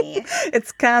me.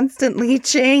 It's constantly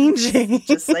changing.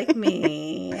 Just like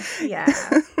me. Yeah.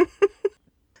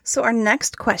 So our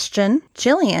next question,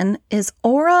 Jillian, is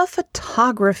aura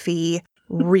photography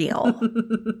real.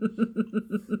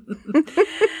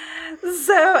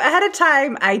 So ahead of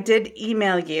time, I did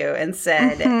email you and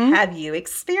said, have you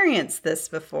experienced this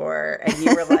before? And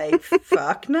you were like,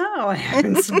 fuck no, I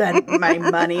haven't spent my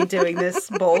money doing this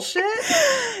bullshit.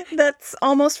 That's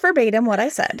almost verbatim what I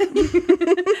said.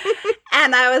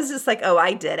 And I was just like, oh,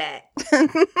 I did it.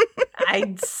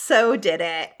 I so did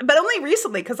it. But only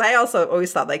recently, because I also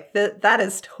always thought like that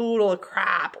is total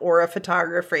crap or a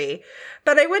photography.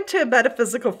 But I went to a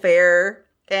metaphysical fair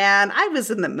and I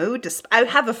was in the mood to I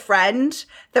have a friend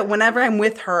that whenever I'm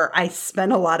with her, I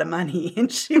spend a lot of money. And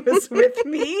she was with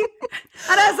me.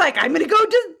 And I was like, I'm going to go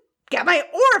just get my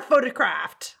aura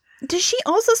photographed. Does she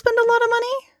also spend a lot of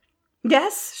money?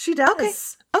 Yes, she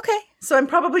does. Okay. So I'm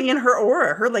probably in her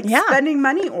aura, her spending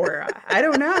money aura. I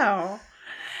don't know.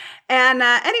 And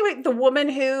anyway, the woman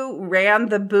who ran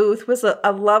the booth was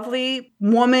a lovely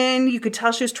woman. You could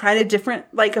tell she was trying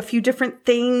a few different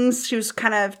things. She was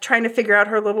kind of trying to figure out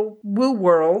her little woo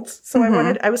world. So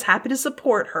I was happy to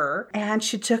support her. And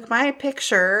she took my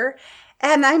picture.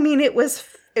 And I mean, it was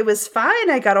fine.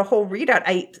 I got a whole readout.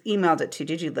 I emailed it to you.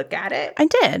 Did you look at it? I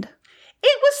did.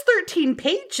 It was 13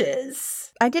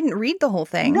 pages. I didn't read the whole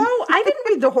thing. No, I didn't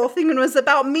read the whole thing. It was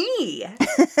about me.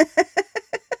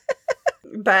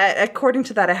 But according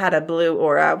to that, I had a blue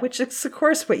aura, which is, of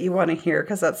course, what you want to hear,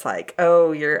 because that's like,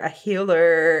 oh, you're a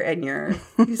healer and you're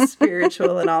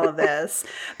spiritual and all of this.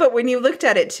 But when you looked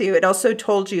at it, too, it also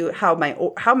told you how my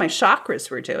chakras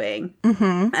were doing.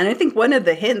 And I think one of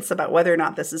the hints about whether or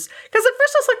not this is, because at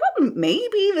first I was like, well,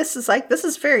 maybe this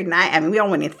is very nice. I mean, we all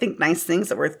want to think nice things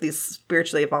that we're these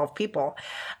spiritually evolved people.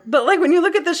 But like when you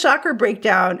look at the chakra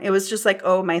breakdown, it was just like,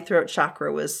 oh, my throat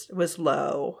chakra was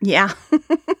low. Yeah.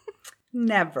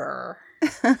 Never.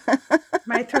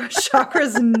 My throat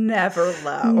chakra's never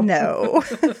low. No.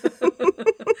 So,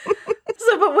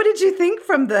 but what did you think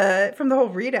from the whole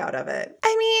readout of it?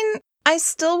 I mean, I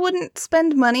still wouldn't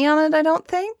spend money on it, I don't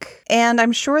think. And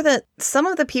I'm sure that some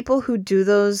of the people who do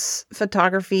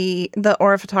the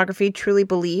aura photography, truly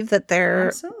believe that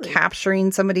they're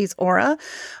capturing somebody's aura.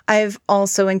 I've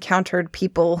also encountered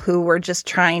people who were just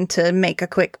trying to make a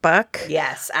quick buck.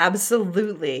 Yes,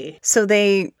 absolutely. So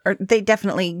they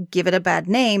definitely give it a bad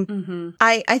name.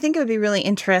 I think it would be really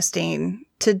interesting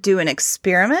to do an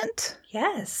experiment.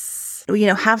 Yes.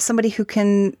 Have somebody who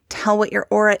can tell what your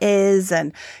aura is,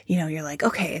 and, you're like,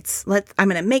 okay, I'm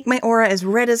going to make my aura as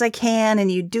red as I can,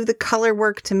 and you do the color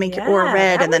work to make your aura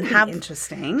red, and then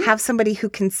have somebody who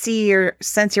can see or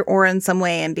sense your aura in some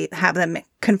way and have them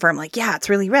confirm, like, yeah, it's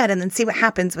really red, and then see what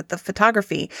happens with the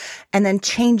photography, and then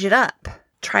change it up.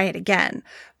 Try it again.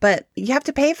 But you have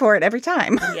to pay for it every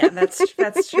time. Yeah, that's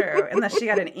true. Unless you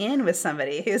got an in with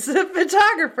somebody who's a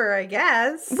photographer, I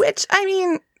guess. Which, I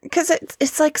mean, because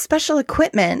it's like special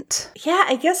equipment. Yeah,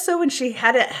 I guess so. When she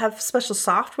had to have special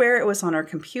software, it was on her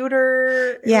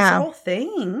computer. It was a whole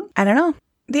thing. I don't know.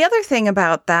 The other thing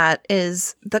about that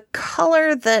is the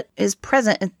color that is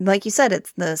present. Like you said,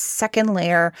 it's the second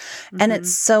layer, and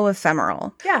it's so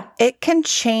ephemeral. Yeah. It can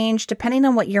change depending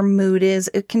on what your mood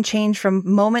is. It can change from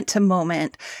moment to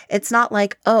moment. It's not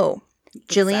like, oh,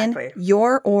 Jillian,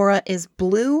 your aura is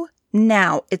blue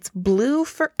now. It's blue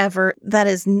forever. That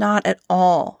is not at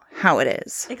all how it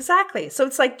is. Exactly. So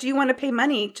it's like, do you want to pay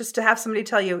money just to have somebody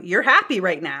tell you you're happy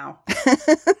right now?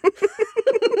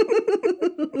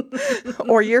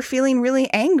 Or you're feeling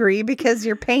really angry because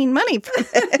you're paying money for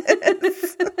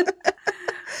this.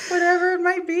 Whatever it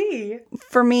might be.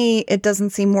 For me, it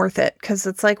doesn't seem worth it, because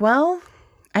it's like, well,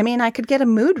 I mean, I could get a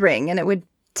mood ring and it would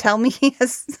tell me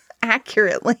as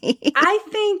accurately. I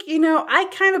think, I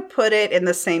kind of put it in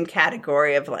the same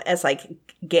category as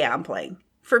gambling.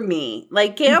 For me,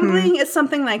 like gambling is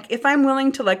something like if I'm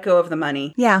willing to let go of the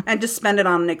money and just spend it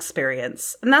on an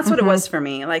experience. And that's what it was for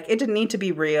me. Like it didn't need to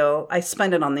be real. I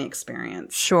spend it on the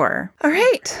experience. Sure. All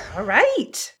right.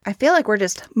 I feel like we're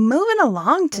just moving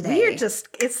along today. It's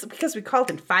because we called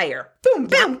it fire. Boom,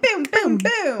 boom, boom, boom,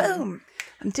 boom. Boom.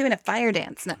 I'm doing a fire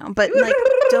dance now, but like,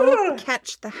 don't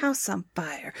catch the house on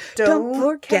fire. Don't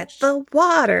forget the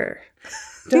water.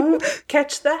 Don't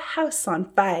catch the house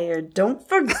on fire. Don't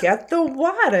forget the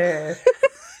water.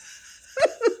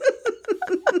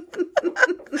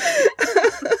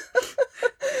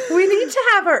 We need to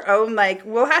have our own,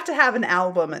 we'll have to have an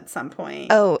album at some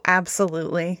point. Oh,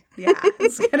 absolutely. Yeah,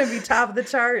 it's going to be top of the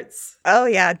charts. Oh,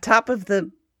 yeah, top of the,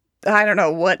 I don't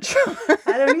know what chart.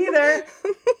 I don't either.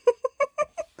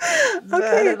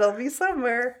 But it'll be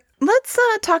somewhere. let's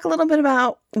talk a little bit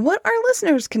about what our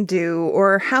listeners can do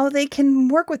or how they can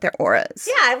work with their auras.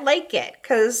 Yeah, I like it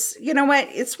because you know what?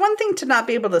 It's one thing to not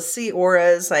be able to see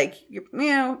auras, like,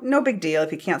 no big deal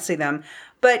if you can't see them.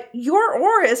 But your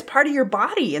aura is part of your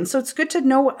body. And so it's good to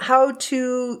know how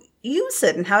to use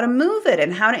it and how to move it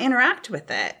and how to interact with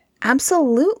it.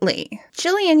 Absolutely.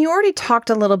 Jillian, you already talked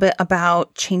a little bit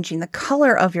about changing the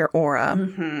color of your aura,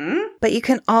 but you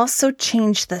can also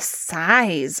change the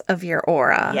size of your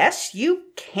aura. Yes, you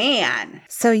can.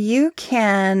 So you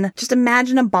can just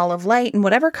imagine a ball of light in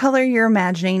whatever color you're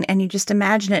imagining, and you just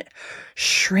imagine it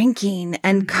shrinking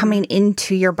and coming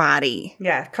into your body.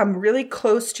 Yeah, come really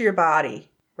close to your body,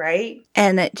 right?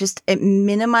 And it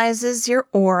minimizes your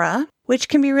aura, which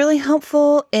can be really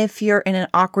helpful if you're in an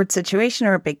awkward situation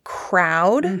or a big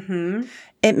crowd.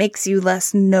 It makes you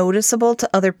less noticeable to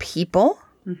other people.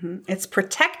 It's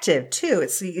protective too.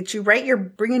 It's you, right? You're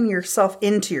bringing yourself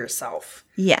into yourself.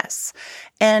 Yes.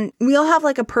 And we all have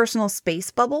like a personal space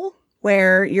bubble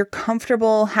where you're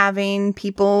comfortable having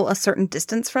people a certain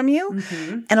distance from you.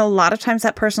 And a lot of times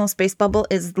that personal space bubble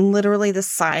is literally the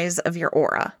size of your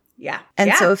aura. Yeah.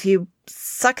 And so if you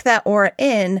suck that aura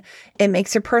in, it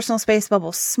makes your personal space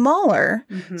bubble smaller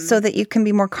so that you can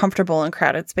be more comfortable in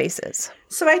crowded spaces.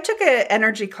 So I took an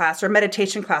energy class or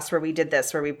meditation class where we did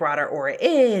this, where we brought our aura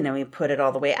in and we put it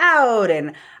all the way out.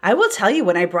 And I will tell you,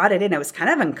 when I brought it in, it was kind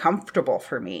of uncomfortable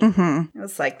for me. It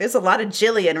was like, there's a lot of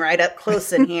Jillian right up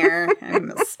close in here in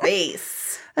the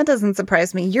space. That doesn't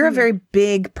surprise me. You're a very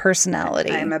big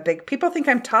personality. People think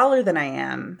I'm taller than I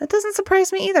am. That doesn't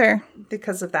surprise me either.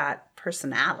 Because of that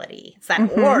personality. It's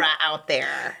that aura out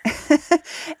there.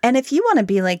 And if you want to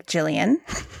be like Jillian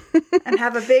and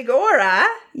have a big aura,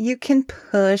 you can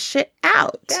push it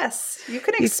out. Yes. You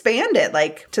can expand it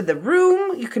like to the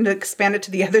room. You can expand it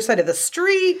to the other side of the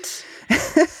street.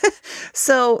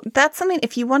 So that's something,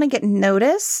 if you want to get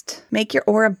noticed, make your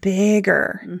aura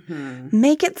bigger.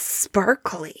 Make it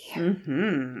sparkly.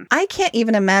 I can't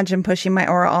even imagine pushing my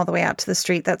aura all the way out to the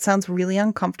street. That sounds really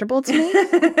uncomfortable to me.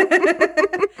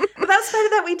 Well, that's part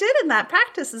of that we did in that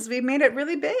practice is we made it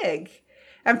really big.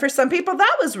 And for some people,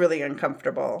 that was really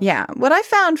uncomfortable. Yeah. What I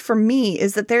found for me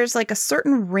is that there's like a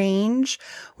certain range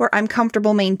where I'm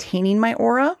comfortable maintaining my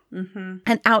aura.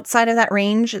 And outside of that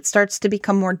range, it starts to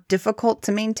become more difficult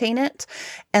to maintain it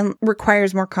and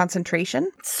requires more concentration.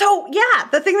 So, yeah,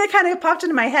 the thing that kind of popped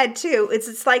into my head, too, is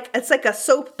it's like a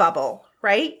soap bubble,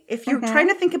 right? If you're trying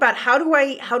to think about how do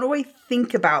I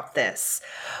think about this?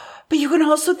 But you can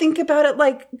also think about it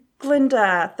like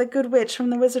Glinda, the good witch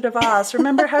from The Wizard of Oz.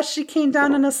 Remember how she came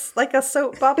down in a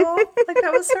soap bubble? Like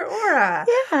that was her aura.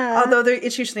 Yeah. Although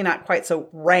it's usually not quite so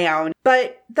round.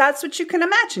 But that's what you can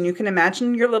imagine. You can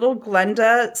imagine your little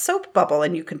Glinda soap bubble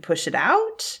and you can push it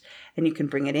out and you can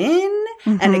bring it in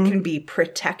and it can be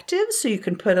protective. So you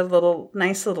can put a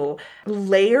nice little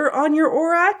layer on your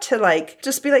aura to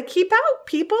just be like, keep out,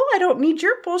 people. I don't need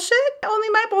your bullshit. Only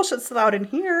my bullshit's allowed in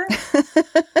here.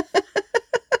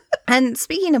 And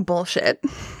speaking of bullshit,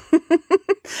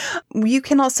 you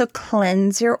can also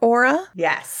cleanse your aura.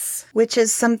 Yes. Which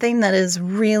is something that is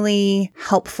really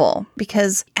helpful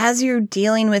because as you're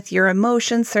dealing with your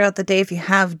emotions throughout the day, if you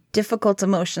have difficult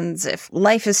emotions, if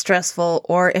life is stressful,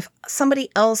 or if somebody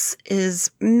else is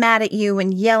mad at you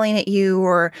and yelling at you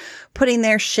or putting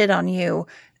their shit on you,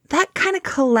 that kind of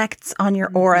collects on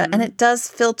your aura and it does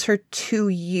filter to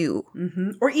you.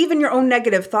 Or even your own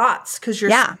negative thoughts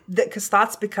because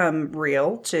thoughts become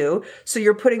real too. So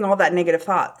you're putting all that negative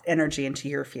thought energy into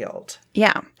your field.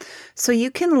 Yeah. So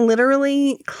you can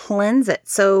literally cleanse it.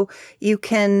 So you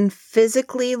can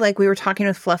physically, like we were talking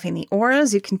with fluffing the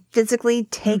auras, you can physically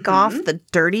take off the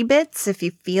dirty bits if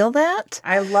you feel that.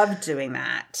 I love doing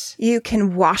that. You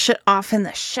can wash it off in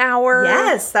the shower.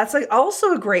 Yes, that's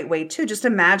also a great way too. Just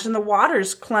imagine the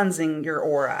water's cleansing your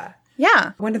aura.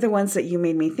 Yeah. One of the ones that you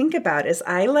made me think about is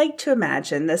I like to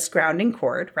imagine this grounding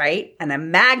cord, right? And a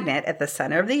magnet at the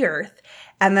center of the earth.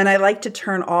 And then I like to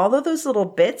turn all of those little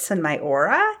bits in my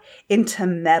aura into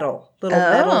metal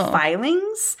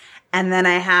filings. And then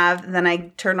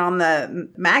I turn on the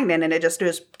magnet and it just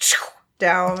goes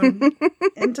down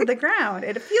into the ground.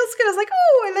 And it feels good. I was like,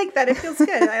 oh, I like that. It feels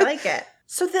good. I like it.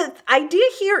 So the idea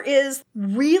here is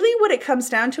really what it comes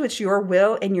down to. It's your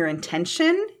will and your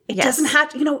intention. It doesn't have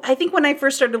to, I think when I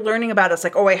first started learning about it, it's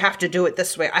like, oh, I have to do it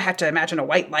this way. I have to imagine a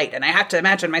white light and I have to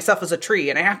imagine myself as a tree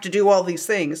and I have to do all these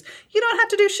things. You don't have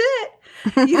to do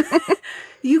shit.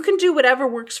 You can do whatever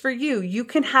works for you. You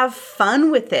can have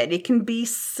fun with it. It can be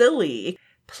silly.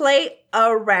 Play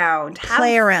around.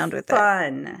 Play around with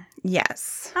fun.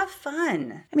 Yes. Have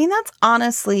fun. I mean, that's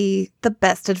honestly the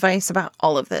best advice about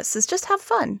all of this is just have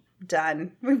fun.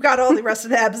 Done. We've got all the rest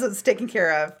of the episodes taken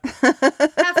care of.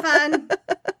 Have fun.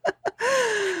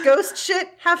 Ghost shit,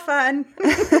 have fun.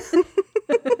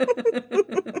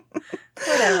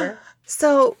 Whatever.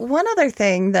 So one other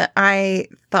thing that I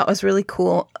thought was really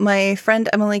cool, my friend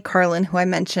Emily Carlin, who I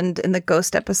mentioned in the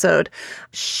ghost episode,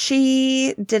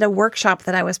 she did a workshop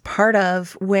that I was part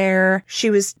of where she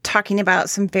was talking about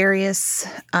some various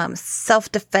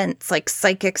self-defense, like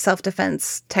psychic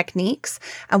self-defense techniques.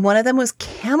 And one of them was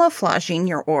camouflaging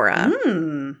your aura.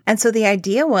 And so the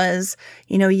idea was,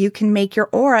 you know, you can make your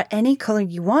aura any color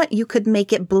you want. You could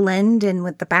make it blend in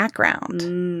with the background.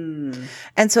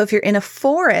 And so if you're in a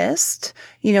forest,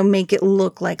 you know, make it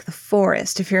look like the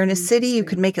forest. If you're in a city, you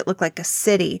could make it look like a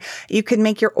city. You could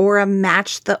make your aura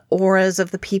match the auras of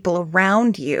the people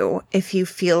around you if you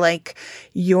feel like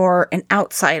you're an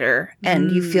outsider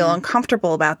and you feel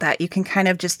uncomfortable about that. You can kind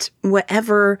of just,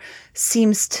 whatever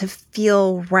seems to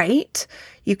feel right,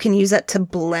 you can use that to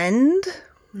blend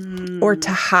or to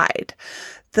hide.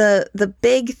 The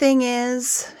big thing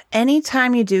is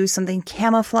anytime you do something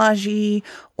camouflagey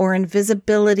or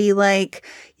invisibility, like,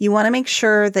 you want to make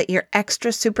sure that you're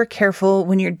extra super careful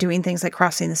when you're doing things like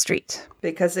crossing the street.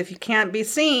 Because if you can't be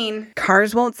seen,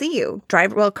 cars won't see you.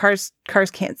 Cars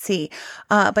can't see,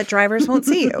 but drivers won't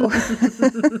see you.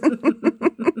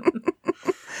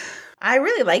 I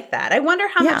really like that. I wonder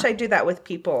how much I do that with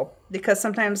people, because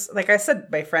sometimes, like I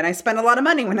said, my friend, I spend a lot of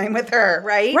money when I'm with her,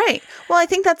 right? Right. Well, I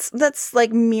think that's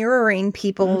like mirroring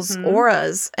people's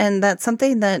auras. And that's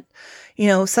something that, you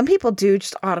know, some people do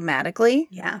just automatically.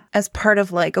 Yeah. As part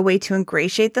of like a way to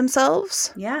ingratiate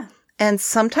themselves. Yeah. And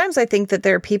sometimes I think that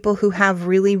there are people who have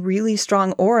really, really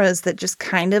strong auras that just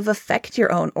kind of affect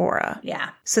your own aura.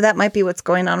 Yeah. So that might be what's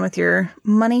going on with your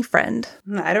money friend.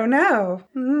 I don't know.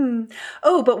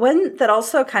 Oh, but one that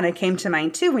also kind of came to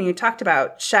mind too when you talked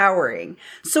about showering.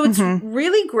 So it's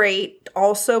really great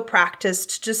also practice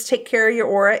to just take care of your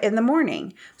aura in the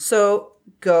morning. So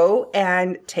go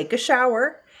and take a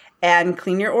shower and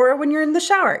clean your aura when you're in the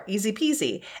shower. Easy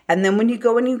peasy. And then when you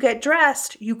go and you get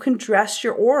dressed, you can dress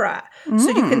your aura. So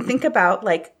you can think about,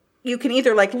 like, you can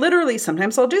either, like, literally,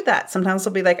 sometimes I'll do that. Sometimes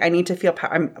I'll be like, I need to feel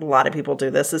a lot of people do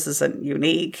this. This isn't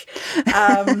unique.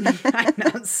 I'm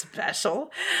not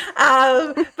special.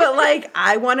 But, like,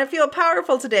 I want to feel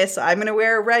powerful today, so I'm going to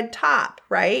wear a red top,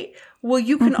 right? Well,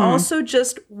 you can also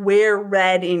just wear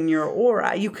red in your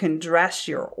aura. You can dress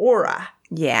your aura.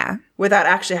 Yeah. Without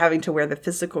actually having to wear the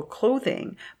physical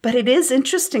clothing. But it is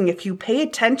interesting, if you pay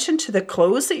attention to the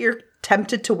clothes that you're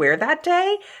tempted to wear that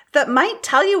day, that might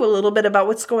tell you a little bit about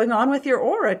what's going on with your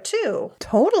aura too.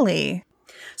 Totally.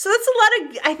 So that's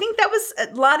I think that was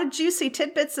a lot of juicy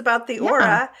tidbits about the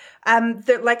aura.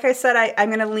 Like I said, I'm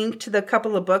going to link to the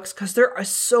couple of books because there are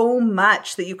so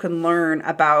much that you can learn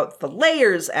about the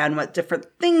layers and what different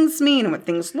things mean and what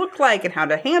things look like and how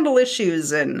to handle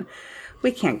issues. And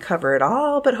we can't cover it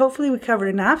all, but hopefully we covered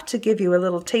enough to give you a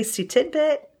little tasty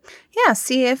tidbit. Yeah,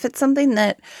 see if it's something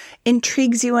that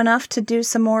intrigues you enough to do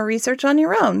some more research on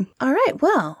your own. All right,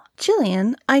 well,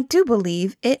 Jillian, I do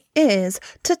believe it is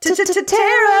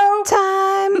tarot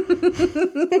time.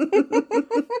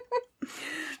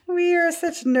 We are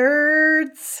such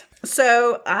nerds.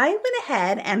 So I went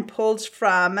ahead and pulled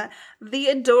from the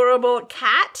adorable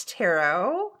Cat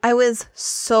Tarot. I was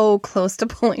so close to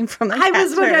pulling from the Cat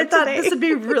Tarot. I thought this would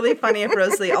be really funny if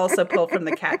Rosalie also pulled from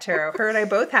the Cat Tarot. Her and I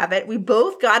both have it. We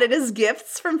both got it as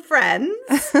gifts from friends.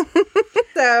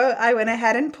 So I went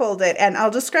ahead and pulled it. And I'll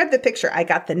describe the picture. I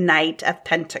got the Knight of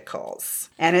Pentacles.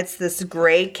 And it's this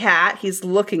gray cat. He's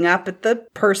looking up at the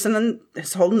person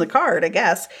who's holding the card, I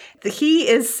guess. He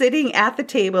is sitting at the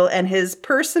table and his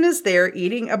person is there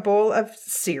eating a bowl of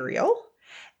cereal.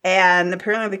 And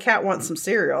apparently the cat wants some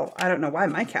cereal. I don't know why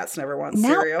my cats never want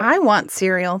cereal. I want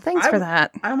cereal. Thanks for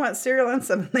that. I want cereal and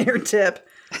some layer tip.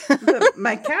 But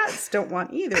my cats don't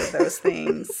want either of those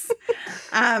things.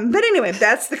 But anyway,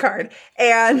 that's the card.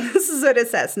 And this is what it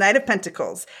says. Knight of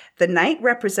Pentacles. The Knight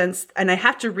represents, and I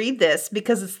have to read this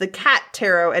because it's the Cat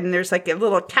Tarot and there's like a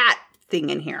little cat thing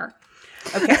in here.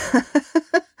 Okay.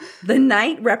 The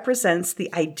Knight represents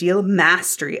the ideal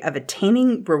mastery of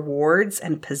attaining rewards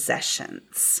and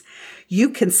possessions. You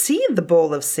can see the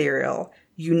bowl of cereal.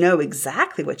 You know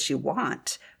exactly what you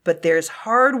want, but there's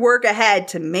hard work ahead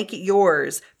to make it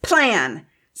yours. Plan.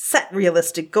 Set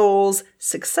realistic goals.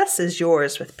 Success is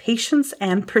yours with patience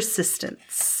and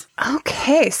persistence.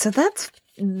 Okay, so that's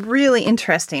really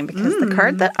interesting because the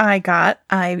card that I got,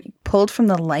 I pulled from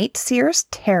the Light Seers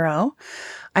Tarot.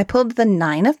 I pulled the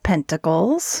 9 of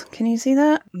Pentacles. Can you see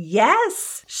that?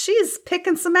 Yes, she's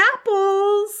picking some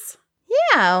apples.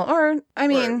 Yeah, or I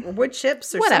mean, or wood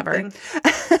chips or whatever.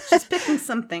 something. She's picking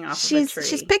something off of a tree.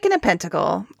 She's picking a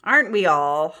pentacle. Aren't we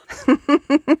all?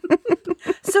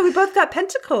 So we both got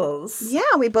pentacles. Yeah,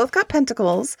 we both got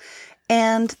pentacles.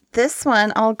 And this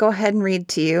one, I'll go ahead and read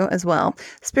to you as well.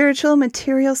 Spiritual,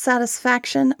 material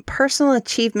satisfaction, personal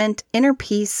achievement, inner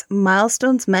peace,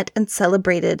 milestones met and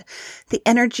celebrated, the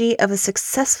energy of a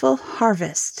successful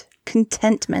harvest,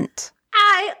 contentment.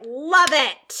 I love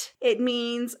it. It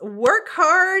means work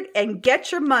hard and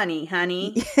get your money,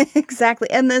 honey. Exactly.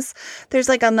 And there's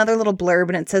like another little blurb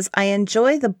and it says, I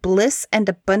enjoy the bliss and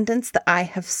abundance that I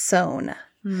have sown.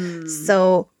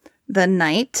 So the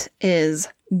Knight is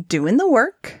doing the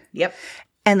work. Yep.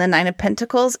 And the Nine of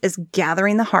Pentacles is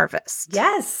gathering the harvest.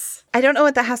 Yes. I don't know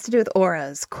what that has to do with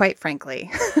auras, quite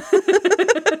frankly.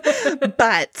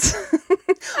 But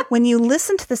when you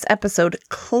listen to this episode,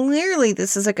 clearly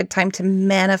this is a good time to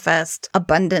manifest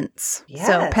abundance. Yes.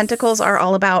 So pentacles are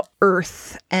all about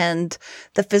earth and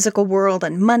the physical world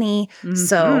and money.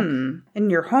 So in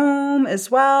your home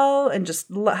as well, and just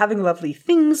having lovely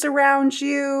things around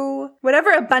you.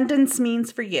 Whatever abundance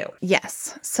means for you.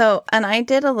 yes. So, and I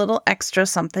did a little extra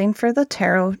something for the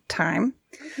tarot time.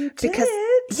 Because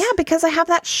I have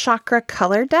that chakra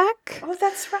color deck. Oh,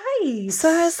 that's right. So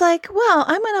I was like, well,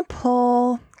 I'm going to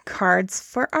pull cards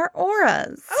for our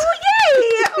auras. Oh,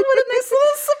 yay! What a nice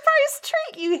little surprise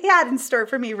treat you had in store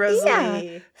for me,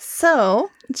 Rosalie. Yeah. So,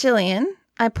 Jillian,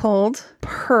 I pulled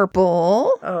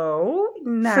purple. Oh,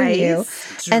 nice. For you.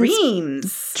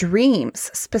 Dreams.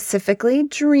 Dreams, specifically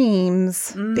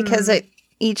dreams, because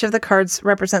each of the cards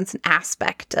represents an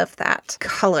aspect of that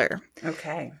color.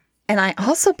 Okay. And I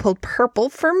also pulled purple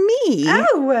for me.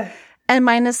 Oh. And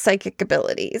mine is psychic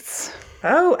abilities.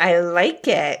 Oh, I like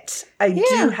it. I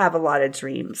do have a lot of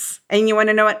dreams. And you want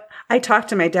to know what? I talk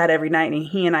to my dad every night, and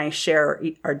he and I share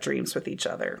our dreams with each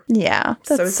other. Yeah,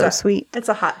 that's so sweet. It's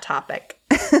a hot topic.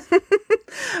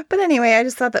 But anyway, I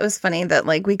just thought that was funny that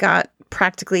like we got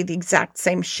practically the exact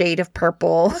same shade of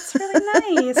purple. That's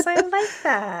really nice. I like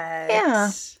that.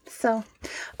 Yeah. So,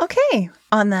 okay.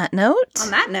 On that note,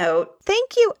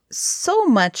 thank you so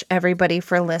much, everybody,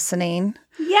 for listening.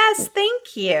 Yes,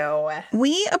 thank you.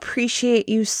 We appreciate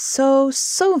you so,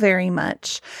 so very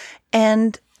much.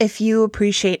 And if you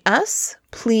appreciate us,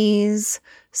 please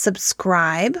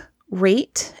subscribe,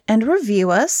 rate, and review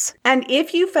us. And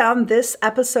if you found this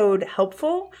episode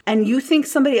helpful and you think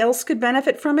somebody else could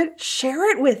benefit from it, share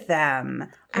it with them.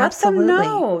 Absolutely. Let them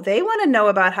know. They want to know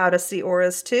about how to see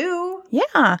auras too.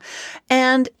 Yeah.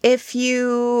 And if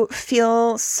you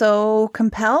feel so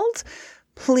compelled,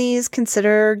 please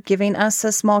consider giving us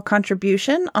a small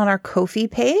contribution on our Ko-fi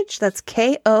page. That's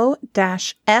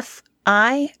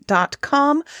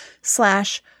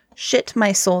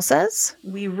ko-fi.com/shitmysoulsays.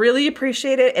 We really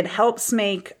appreciate it. It helps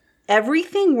make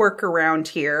everything work around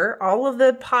here. All of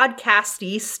the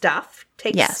podcasty stuff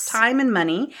takes time and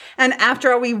money. And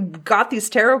after all, we got these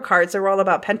tarot cards that were all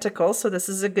about pentacles. So this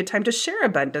is a good time to share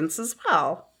abundance as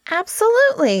well.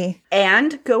 Absolutely.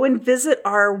 And go and visit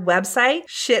our website,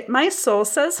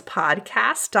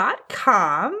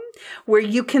 shitmysoulsayspodcast.com, where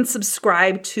you can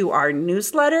subscribe to our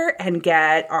newsletter and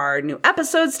get our new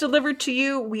episodes delivered to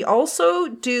you. We also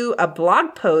do a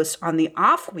blog post on the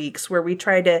off weeks where we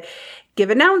try to give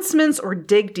announcements or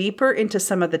dig deeper into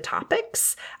some of the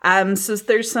topics. So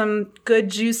there's some good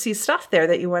juicy stuff there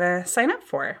that you want to sign up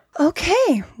for.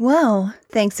 Okay. Well,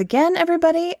 thanks again,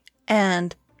 everybody.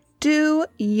 And do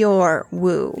your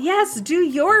woo. Yes, do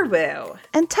your woo.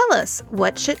 And tell us,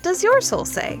 what shit does your soul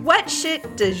say? What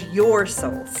shit does your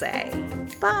soul say?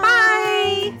 Bye.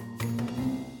 Bye.